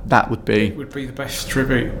 That would be... It would be the best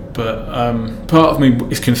tribute, but part of me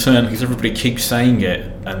is concerned because everybody keeps saying it,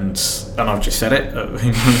 and I've just said it,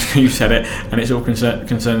 you've said it, and it all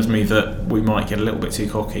concerns me that we might get a little bit too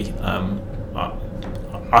cocky.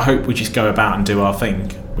 I hope we just go about and do our thing,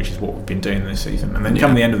 which is what we've been doing this season, and then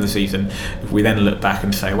come the end of the season, if we then look back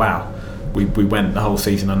and say, wow, we went the whole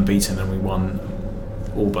season unbeaten and we won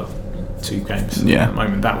all but 2 games at the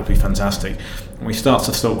moment, that would be fantastic. And we start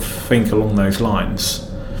to sort of think along those lines,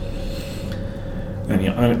 then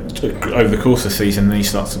over the course of the season, then you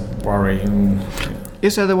start to worry.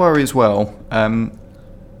 Is there the worry as well? The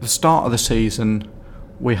start of the season,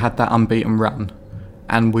 we had that unbeaten run,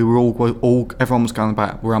 and we were all everyone was going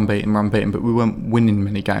about we're unbeaten, but we weren't winning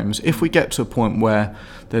many games. If we get to a point where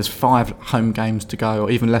there's 5 home games to go,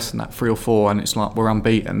 or even less than that, 3 or 4, and it's like we're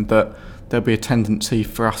unbeaten, that there'll be a tendency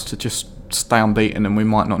for us to just stay unbeaten, and we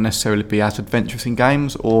might not necessarily be as adventurous in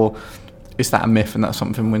games, or is that a myth and that's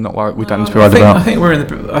something we don't need to be worried about?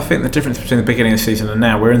 I think the difference between the beginning of the season and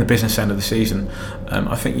now, we're in the business end of the season.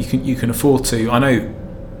 I think you can afford to. I know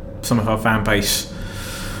some of our fan base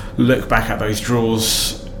look back at those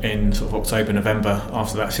draws in sort of October, November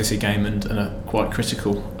after that City game and are quite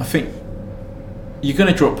critical. I think you're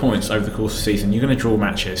going to drop points over the course of the season. You're going to draw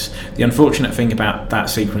matches. The unfortunate thing about that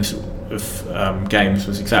sequence of games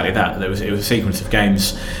was exactly that. It was a sequence of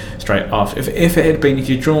games straight after. If it had been, if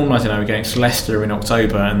you'd drawn, I don't know, against Leicester in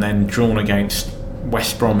October and then drawn against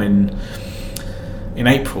West Brom in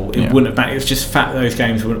April, it wouldn't have mattered. It was just fact that those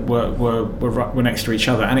games were next to each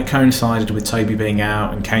other, and it coincided with Toby being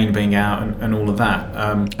out and Kane being out and all of that.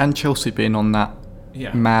 And Chelsea being on that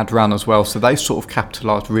mad run as well, so they sort of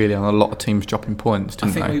capitalised really on a lot of teams dropping points,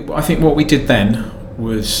 didn't they? I think what we did then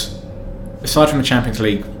was, aside from the Champions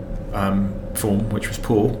League form, which was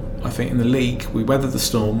poor, I think in the league we weathered the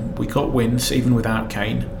storm. We got wins even without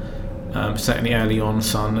Kane, certainly early on,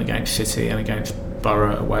 Son against City and against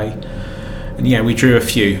Borough away, and we drew a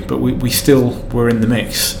few, but we still were in the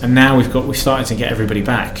mix. And now we started to get everybody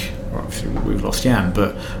back. Obviously we've lost Jan,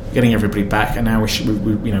 but we're getting everybody back, and now we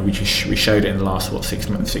showed it in the last 6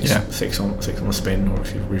 months, six on the spin, or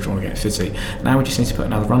if we've drawn against City. Now we just need to put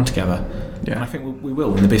another run together, and I think we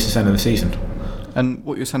will in the business end of the season. And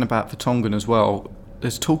what you're saying about Vertonghen as well,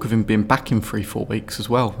 there's talk of him being back in 3-4 weeks as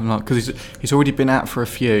well, because he's already been out for a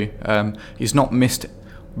few. He's not missed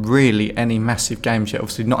really any massive games yet.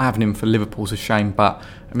 Obviously, not having him for Liverpool's a shame, but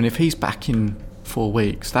I mean, if he's back in 4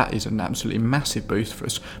 weeks, that is an absolutely massive boost for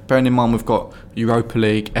us. Bearing in mind we've got Europa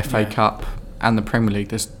League, FA Cup, and the Premier League.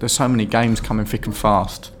 There's so many games coming thick and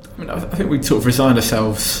fast. I mean, I think we sort of resigned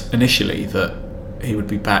ourselves initially that he would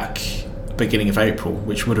be back beginning of April,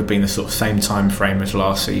 which would have been the sort of same time frame as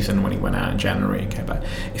last season when he went out in January and came back.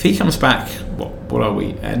 If he comes back, what are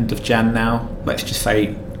we, end of Jan now? Let's just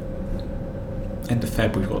say end of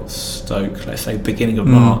Feb we've got Stoke, let's say beginning of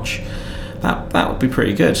March. That would be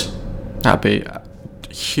pretty good. That'd be a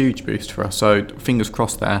huge boost for us, so fingers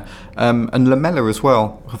crossed there. And Lamela as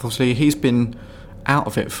well, obviously he's been out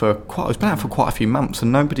of it he's been out for quite a few months,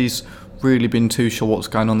 and nobody's really been too sure what's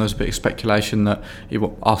going on. There's a bit of speculation that he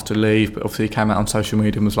was asked to leave, but obviously he came out on social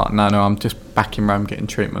media and was like, no, I'm just back in Rome getting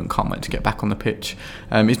treatment, can't wait to get back on the pitch.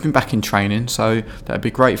 He's been back in training, so that'd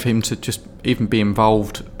be great for him to just even be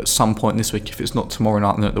involved at some point this week. If it's not tomorrow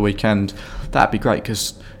night and at the weekend, that'd be great,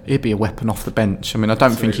 because he'd be a weapon off the bench. I mean, I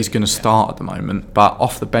don't think he's going to start at the moment, but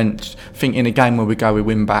off the bench, I think in a game where we go with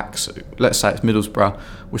win backs, let's say it's Middlesbrough,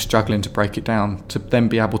 we're struggling to break it down, to then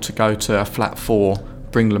be able to go to a flat 4,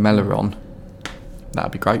 bring Lamela on, that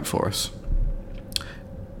would be great for us.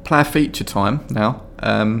 Player feature time now.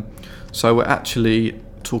 So we're actually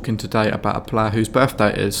talking today about a player whose birthday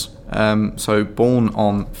it is. So born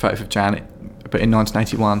on 30th of Jan, but in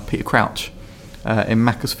 1981, Peter Crouch, in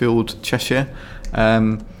Macclesfield, Cheshire.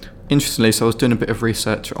 Interestingly, so I was doing a bit of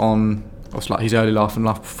research on his early life and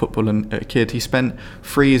life of football and a kid. He spent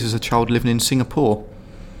 3 years as a child living in Singapore,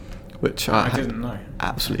 which I didn't know.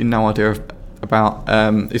 Absolutely no idea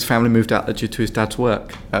about. His family moved out there due to his dad's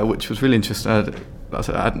work, which was really interesting. I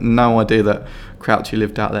had no idea that Crouchy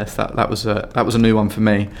lived out there, so that was a new one for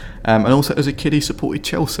me. And also, as a kid, he supported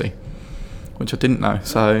Chelsea, which I didn't know.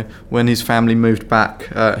 So when his family moved back,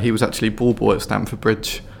 he was actually ball boy at Stamford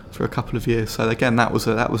Bridge for a couple of years. So again, that was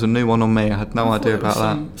a new one on me. I had no idea about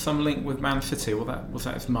that. Some link with Man City. Was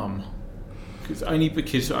that his mum? Only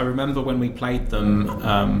because I remember when we played them,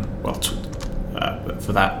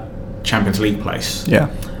 for that Champions League place. Yeah.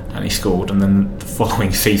 And he scored, and then the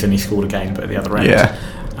following season he scored again, but at the other end. Yeah.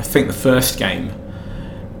 I think the first game,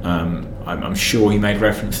 I'm sure he made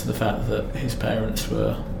reference to the fact that his parents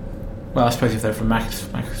were, well, I suppose if they're from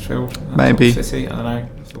Macclesfield, maybe City, I don't know.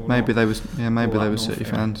 Maybe they were City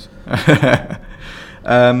fans.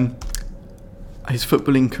 His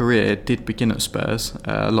footballing career did begin at Spurs.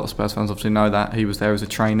 A lot of Spurs fans obviously know that. He was there as a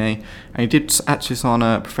trainee, and he did actually sign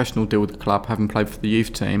a professional deal with the club, having played for the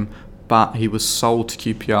youth team, but he was sold to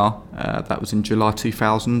QPR. That was in July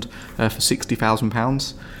 2000 for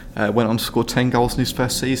 £60,000. Went on to score 10 goals in his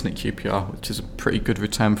first season at QPR, which is a pretty good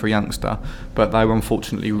return for a youngster, but they were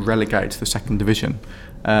unfortunately relegated to the second division.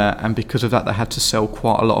 And because of that, they had to sell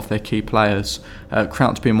quite a lot of their key players,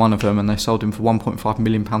 Crouch being one of them, and they sold him for £1.5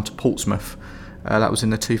 million to Portsmouth. That was in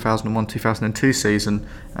the 2001-2002 season,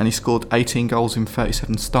 and he scored 18 goals in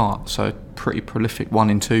 37 starts, so pretty prolific 1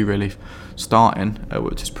 in 2 really starting,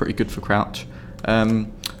 which is pretty good for Crouch.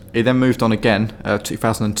 He then moved on again,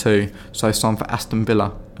 2002, so he signed for Aston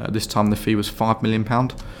Villa. This time the fee was £5 million.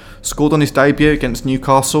 Scored on his debut against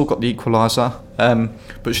Newcastle, got the equaliser,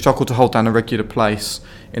 but struggled to hold down a regular place.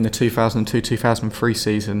 In the 2002-2003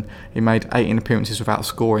 season, he made 18 appearances without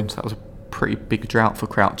scoring, so that was a pretty big drought for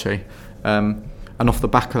Crouchy. And off the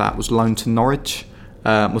back of that was loaned to Norwich.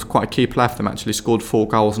 Was quite a key player for them actually, scored 4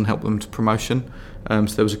 goals and helped them to promotion. So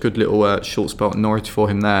there was a good little short spell at Norwich for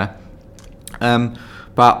him there.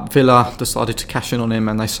 But Villa decided to cash in on him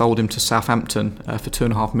and they sold him to Southampton for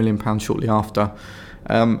 £2.5 million shortly after.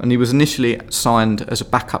 And he was initially signed as a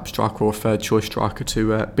backup striker or a third choice striker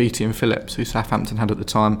to Beattie and Phillips, who Southampton had at the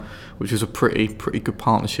time, which was a pretty good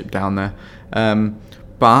partnership down there.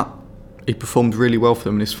 But he performed really well for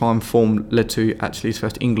them, and his fine form led to actually his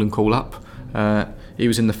first England call-up. He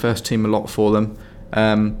was in the first team a lot for them,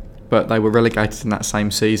 but they were relegated in that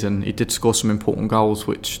same season. He did score some important goals,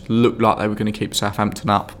 which looked like they were going to keep Southampton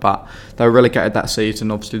up, but they were relegated that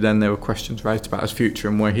season. Obviously, then there were questions raised about his future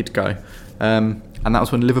and where he'd go. And that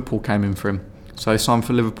was when Liverpool came in for him. So he signed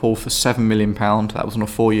for Liverpool for £7 million. That was on a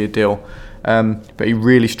 4-year deal. But he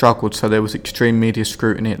really struggled, so there was extreme media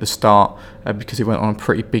scrutiny at the start because he went on a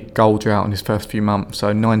pretty big goal drought in his first few months,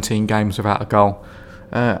 so 19 games without a goal.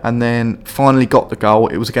 And then finally got the goal.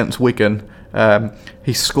 It was against Wigan.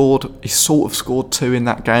 He sort of scored 2 in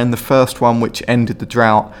that game. The first one, which ended the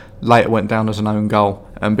drought, later went down as an own goal.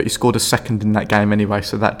 But he scored a second in that game anyway,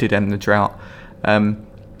 so that did end the drought.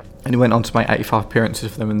 And he went on to make 85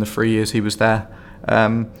 appearances for them in the 3 years he was there.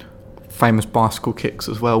 Famous bicycle kicks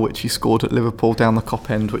as well, which he scored at Liverpool down the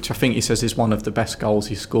Kop end, which I think he says is one of the best goals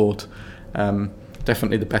he scored.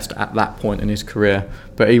 Definitely the best at that point in his career.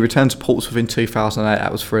 But he returned to Portsmouth in 2008.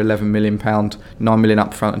 That was for £11 million, £9 million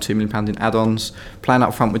up front and £2 million in add-ons. Playing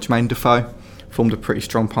up front with Jermaine Defoe, formed a pretty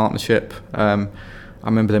strong partnership. I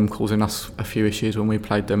remember them causing us a few issues when we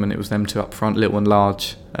played them, and it was them two up front, little and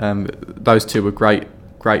large. Those two were great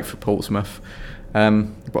for Portsmouth.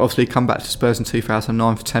 But obviously come back to Spurs in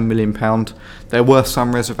 2009 for £10 million. There were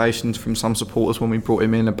some reservations from some supporters when we brought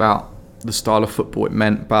him in about the style of football it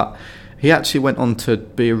meant, but he actually went on to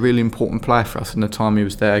be a really important player for us in the time he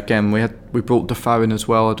was there. Again, we brought Defoe in as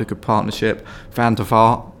well, had a good partnership. Van der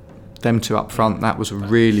Vaart, them two up front, that was a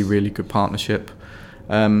really good partnership.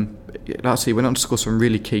 Like I say, he went on to score some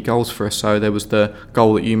really key goals for us. So there was the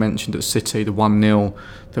goal that you mentioned at City, the 1-0,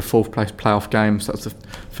 the 4th place playoff game. So that's the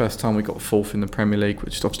first time we got 4th in the Premier League,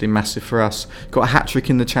 which is obviously massive for us. Got a hat-trick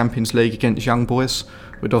in the Champions League against Young Boys.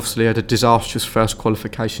 We'd obviously had a disastrous first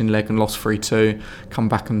qualification leg and lost 3-2. Come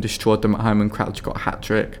back and destroyed them at home, and Crouch got a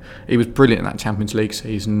hat-trick. He was brilliant in that Champions League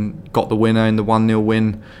season. Got the winner in the 1-0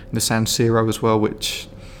 win in the San Siro as well, which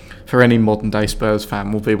for any modern day Spurs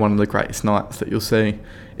fan will be one of the greatest nights that you'll see.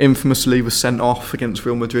 Infamously was sent off against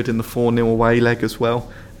Real Madrid in the 4-0 away leg as well.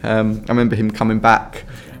 I remember him coming back.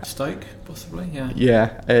 Stoke, possibly, yeah.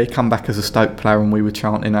 Yeah, he come back as a Stoke player and we were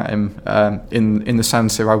chanting at him in the San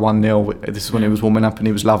Siro 1-0. This is when he was warming up and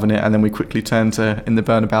he was loving it, and then we quickly turned to in the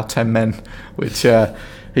Bernabeu 10 men, which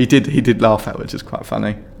he did laugh at, which is quite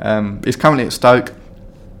funny. He's currently at Stoke.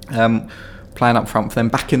 Playing up front for them,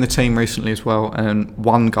 back in the team recently as well, and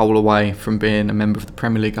 1 goal away from being a member of the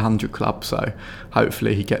Premier League 100 club, so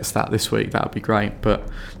hopefully he gets that this week. That would be great. But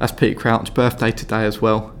that's Peter Crouch, birthday today as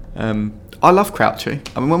well. I love Crouchy.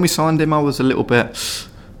 I mean, when we signed him I was a little bit,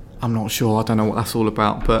 I'm not sure, I don't know what that's all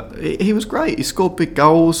about, but he was great. He scored big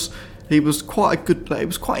goals. He was quite a good player. He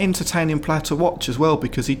was quite an entertaining player to watch as well,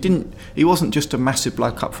 because he wasn't just a massive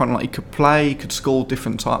bloke up front. Like, he could play, he could score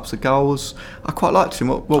different types of goals. I quite liked him.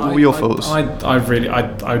 What were your thoughts? I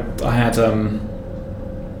had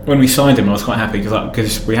when we signed him, I was quite happy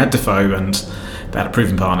because we had Defoe and they had a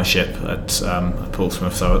proven partnership at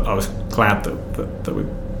Portsmouth. So I was glad that we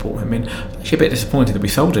brought him in. Actually, a bit disappointed that we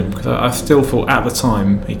sold him, because I still thought at the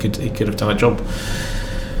time he could have done a job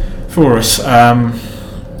for us.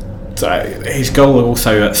 His goal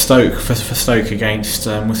also at Stoke for Stoke against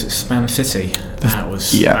was it Man City? That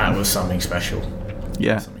was something special.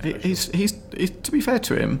 Yeah, he's to be fair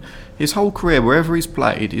to him, his whole career, wherever he's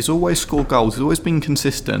played, he's always scored goals. He's always been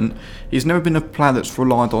consistent. He's never been a player that's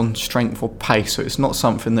relied on strength or pace, so it's not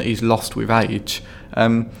something that he's lost with age.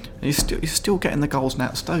 He's still getting the goals now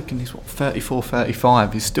at Stoke, and he's 34,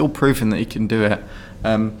 35. He's still proving that he can do it.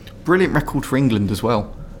 Brilliant record for England as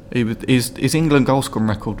well. His England goal scoring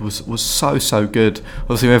record was so good.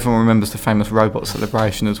 Obviously, everyone remembers the famous robot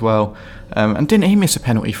celebration as well. And didn't he miss a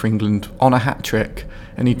penalty for England on a hat trick?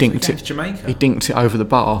 And he dinked it. Jamaica? He dinked it over the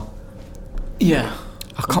bar. Yeah.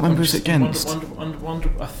 I can't remember who it was against.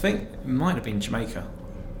 I think it might have been Jamaica.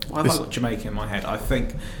 Why have I got Jamaica in my head? I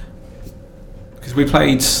think because we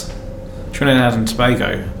played Trinidad and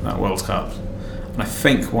Tobago that World Cup, and I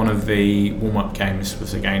think one of the warm-up games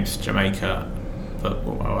was against Jamaica. But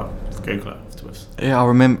I'll Google it afterwards. Yeah,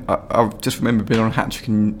 I just remember being on a hat-trick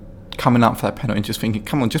and coming up for that penalty and just thinking,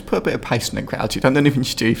 come on, just put a bit of pace in the crowd. Don't do anything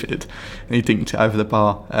stupid. And he dinked it over the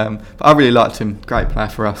bar. But I really liked him. Great player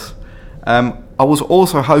for us. I was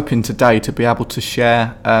also hoping today to be able to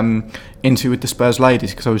share interview with the Spurs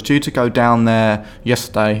ladies, because I was due to go down there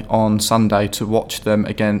yesterday on Sunday to watch them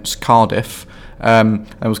against Cardiff.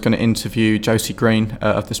 I was going to interview Josie Green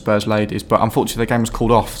of the Spurs Ladies, but unfortunately the game was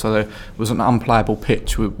called off, so there was an unplayable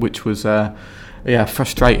pitch, which was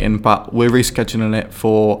frustrating. But we're rescheduling it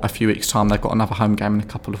for a few weeks' time. They've got another home game in a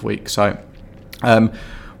couple of weeks, so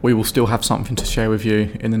we will still have something to share with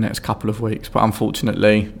you in the next couple of weeks, but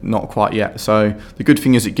unfortunately not quite yet. So the good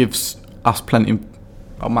thing is it gives us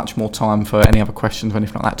much more time for any other questions or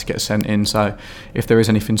anything like that to get sent in. So if there is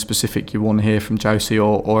anything specific you want to hear from Josie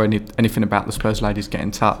or anything about the Spurs Ladies, get in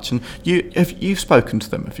touch. And you've spoken to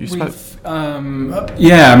them? Have you spoken?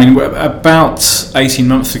 Yeah, I mean, about 18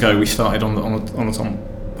 months ago we started on the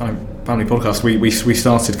Family Podcast. We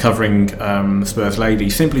started covering the Spurs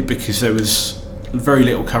Ladies simply because there was very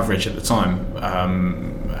little coverage at the time,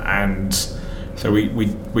 and so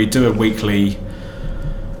we do a weekly.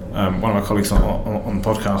 One of my colleagues on the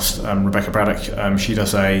podcast, Rebecca Braddock, she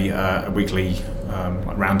does a weekly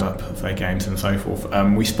roundup of their games and so forth.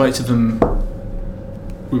 We spoke to them.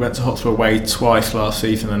 We went to Hotspur away twice last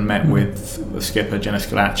season and met with the skipper Jenna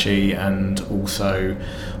Scalacci, and also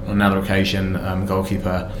on another occasion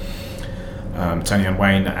goalkeeper Tony Ann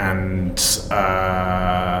Wayne and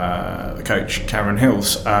the coach Karen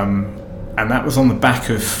Hills, and that was on the back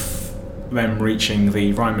of them reaching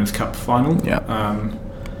the Ryman's Cup final. Yeah.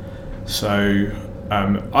 So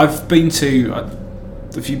I've been to. I don't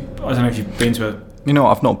know if you've been to a. You know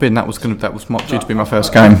what, I've not been. That was due to be my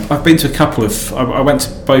first game. I've been to a couple of. I went to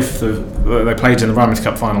both they played in the Ryman's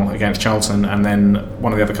Cup final against Charlton, and then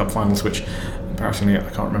one of the other cup finals, which embarrassingly I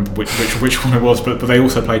can't remember which one it was, but they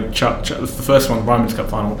also played the first one, Ryman's Cup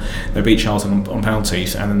final. They beat Charlton on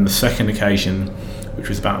penalties, and then the second occasion, which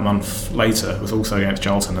was about a month later, was also against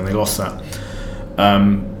Charlton, and they lost that.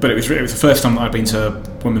 But it was the first time that I'd been to a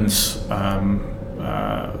women's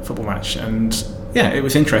football match, and yeah, it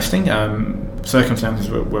was interesting. Circumstances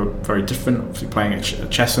were very different. Obviously, playing at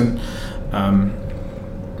Cheshunt,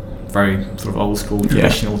 very sort of old school,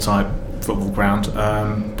 traditional type football ground,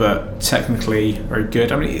 but technically very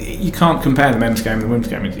good. I mean, you can't compare the men's game and the women's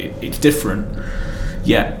game. It's different.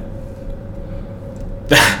 Yet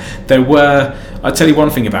there were. I'll tell you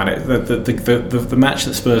one thing about it: the match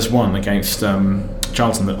that Spurs won against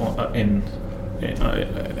Charlton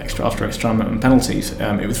after extra time and penalties,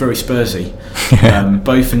 it was very Spursy,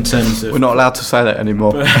 both in terms of. We're not allowed to say that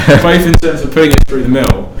anymore. Both in terms of putting it through the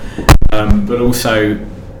mill, but also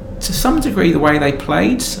to some degree the way they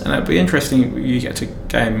played. And it'd be interesting you get to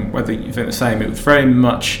game whether you think the same. It was very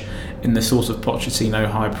much in the sort of Pochettino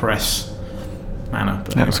high press manner.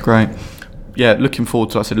 But that was great. Yeah, looking forward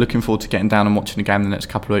to getting down and watching the game in the next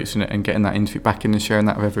couple of weeks and getting that interview back in and sharing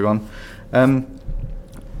that with everyone.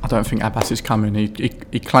 I don't think Abbas is coming.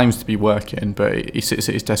 He claims to be working, but he sits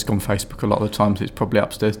at his desk on Facebook a lot of the times. He's probably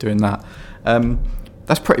upstairs doing that.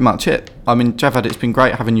 That's pretty much it. I mean, Javad, it's been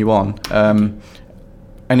great having you on.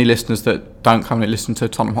 Any listeners that don't come and listen to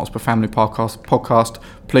Tottenham Hotspur Family podcast,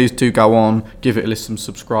 please do go on, give it a listen,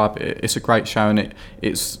 subscribe. It's a great show, and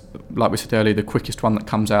it's like we said earlier, the quickest one that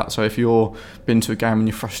comes out. So if you're been to a game and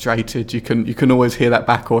you're frustrated, you can always hear that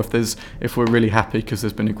back. Or if we're really happy because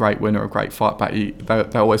there's been a great win or a great fight back,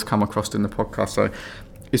 they always come across in the podcast. So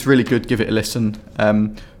it's really good. Give it a listen.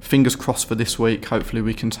 Fingers crossed for this week. Hopefully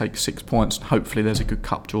we can take 6 points. Hopefully there's a good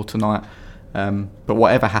cup draw tonight. But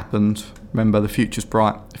whatever happens, remember the future's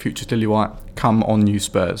bright, the future's lily white. Come on, you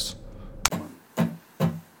Spurs.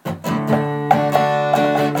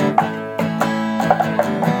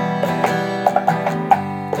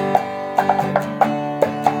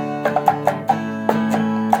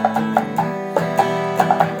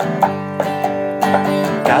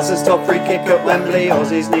 Gazza's top free kick at Wembley.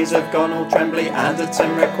 Aussie's knees have gone all trembly.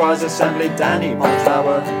 Anderton requires assembly. Danny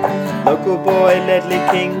Montower, local boy Ledley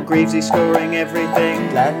King. Greavesy scoring everything.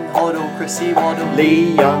 Glenn Hoddle, Chrissy Waddle,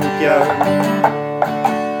 Lee Young-Pyo.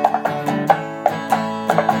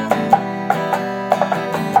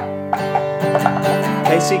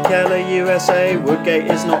 Casey Keller, USA. Woodgate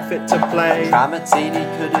is not fit to play. Tramezzini,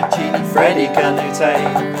 Cudicini, Freddie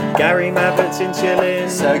Canute. Gary Mabbutt's in Chillin.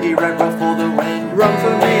 Sergei Rebrov for the win. Run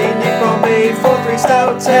for me, Nick Bromby, 4-3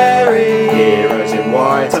 Stout Terry. Heroes in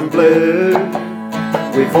white and blue.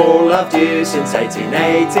 We've all loved you since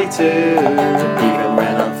 1882. Even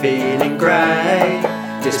when I'm feeling grey,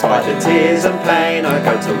 despite the tears and pain, I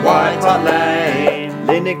go to White Hart Lane.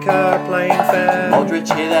 Lineker playing fair. Modric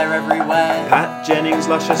here, there, everywhere. Pat Jennings,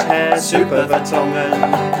 luscious hair. Super Vertonghen.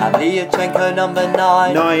 And Liachenko, number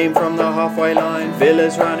 9. Naeem from the halfway line.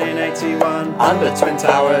 Villa's running 81. Under Twin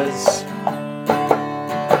Towers.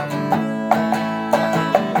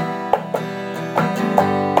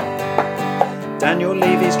 Daniel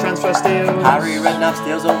Levy's transfer steals. Harry Redknapp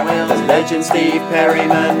steals on The wheels. legend Steve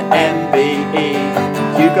Perryman, MBE.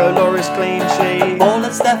 Hugo Lloris clean sheet. Ball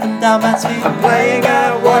and Stefan Dalmaty. I'm playing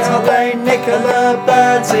out White Hart Lane, Nicola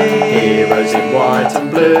Bertie. Heroes in white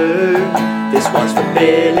and blue. This one's for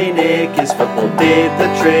Billy Nick. His football did the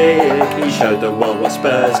trick. He showed the world what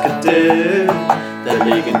Spurs could do. The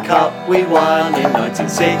League and Cup we won in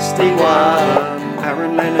 1961.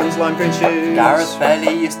 Aaron Lennon's lime green shoes. Gareth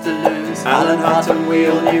Bailey used to lose. Alan Hutton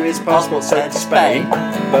Wheel knew his passport said Spain.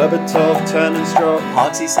 Berbatov, Turn and Strop.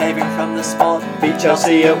 Parksy saving from the spot. Beat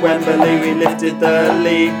Chelsea at Wembley, we lifted the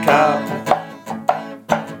League Cup.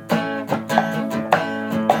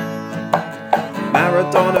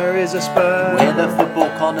 Maradona is a Spur. We're the football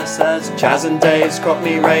connoisseurs. Chaz and Dave's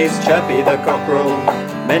Cockney raised Chirpy the cockerel.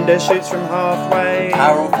 Mendes shoots from halfway.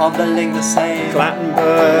 Carroll fumbling the save.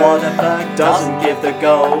 Clattenburg Waterberg doesn't give the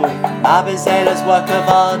goal. Abizela's work of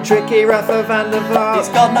art. Tricky Rafa van der He's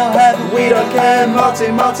Vaart. got no hair, but We don't care,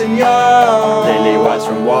 Martin Young. Lily White's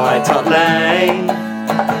from White Hart Lane.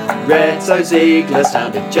 Reto Ziegler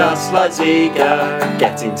sounded just like Ziegler.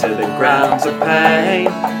 Getting to the grounds of pain.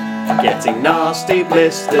 Getting nasty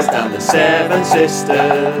blisters down the Seven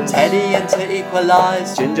Sisters. Teddy in to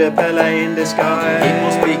equalise. Ginger Pele in disguise.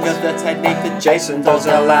 People speak of the technique that Jason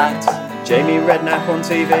Dozell act. Jamie Redknapp on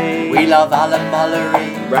TV. we love Alan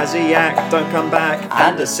Mullery. Raziak, don't come back.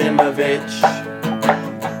 And Asimovic.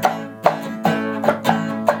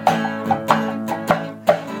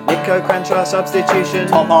 Nico Cranchar substitution.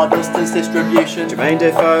 Tom Hiddleston's distribution. Jermaine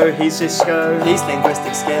Defoe, he's Cisco. These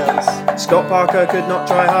linguistic skills. Scott Parker could not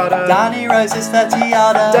try harder. Danny Rose's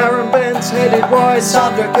 30-yarder. Darren Bent's headed wide.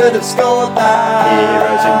 Sandra could have scored that.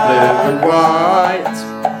 Heroes in blue and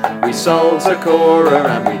white. We sold Zakora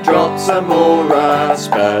and we dropped Zamora.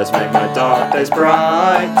 Spurs make my dark days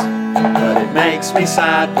bright. But it makes me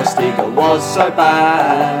sad, Postiga was so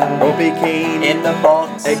bad. Robbie Keane, In the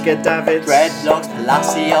box. Edgar Davids, Dreadlocks,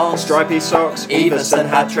 Palacios. Stripy Socks, Everson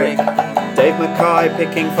hat-trick. Dave Mackay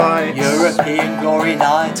picking fights. European glory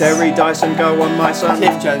nights. Terry Dyson, go on my son.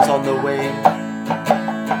 Cliff Jones on the wing.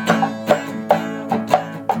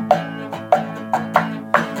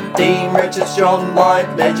 Dean Richards, John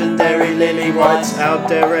White, legendary Lily Whites,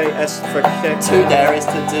 Aldere Esfrakek, Two there is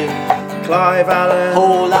to do. Clive Allen,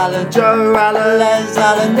 Paul Allen. Joe Allen, Les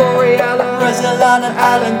Allen. Rory Allen, Brazil Allen.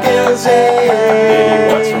 Alan Gilsey,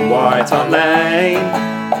 Lily Whites from White Hart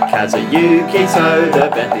Lane. Kazuyuki Toda,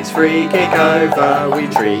 Bentley's free kick over. We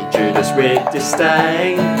treat Judas with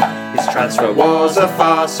disdain. His transfer was a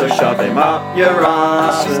farce, so shove him up your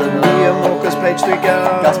arse. And Liam Walker's page 3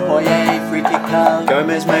 go. Gus Poirier, free kick curl.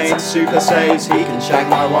 Gomez made super saves, he can shag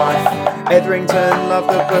my wife. Edrington loved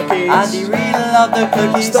the bookies. Andy Reid loved the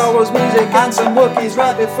cookies. Star Wars music and some Wookiees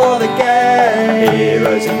right before the game.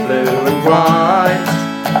 Heroes in blue and white.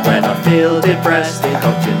 When I feel depressed, in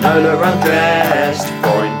Ginola undressed.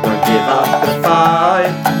 Freund won't give up the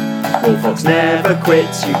fight. Wolfox never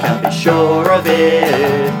quits, you can be sure of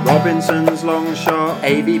it. Robinson's long shot.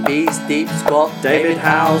 AVB's deep squat. David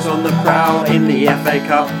Howe's on the prowl in the FA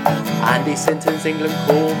Cup. Andy Sinton's England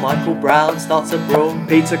call. Michael Brown starts a brawl.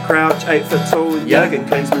 Peter Crouch, 8 foot tall. Jurgen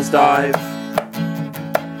Klinsmann's dive.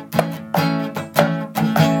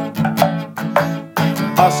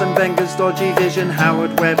 Arsene Wenger's dodgy vision.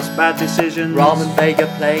 Howard Webb's bad decisions. Ramen Vega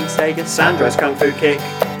playing Sega. Sandro's kung fu kick.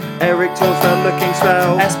 Eric Torsfeld looking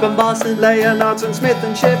swell. Espen Barson. Leonards and Smith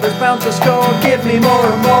and Shivers bound to score. Give me more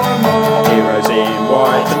and more and more. Heroes in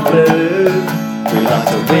white and blue. We like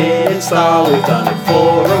to win in style. We've done it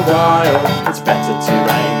for a while. It's better to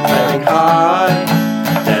aim very high.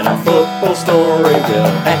 Then our football story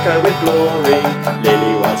will echo with glory.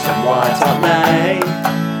 Lily White's from White Hart Lane.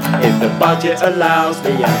 If the budget allows,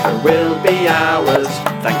 the anchor will be ours.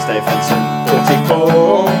 Thanks Dave Henson,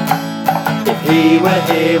 44. If he were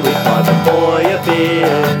here, we'd buy the boy a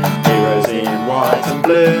beer. Heroes in white and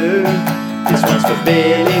blue. This one's for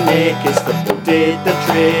Billy Nick. His football did the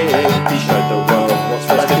trick. He showed the world what's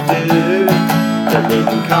supposed to do. The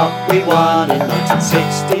League and Cup we won in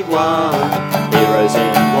 1961. Heroes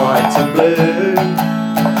in white and blue.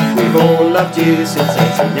 We've all loved you since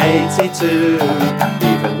 1882.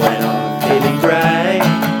 Even when I'm feeling grey.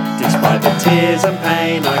 Despite the tears and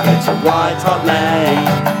pain, I go to White Hart Lane.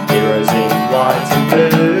 Heroes in white and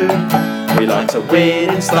blue. We like to win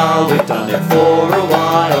in style, we've done it for a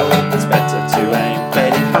while. It's better to aim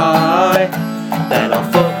fading high. Then our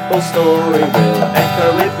football story will echo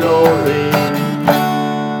with glory.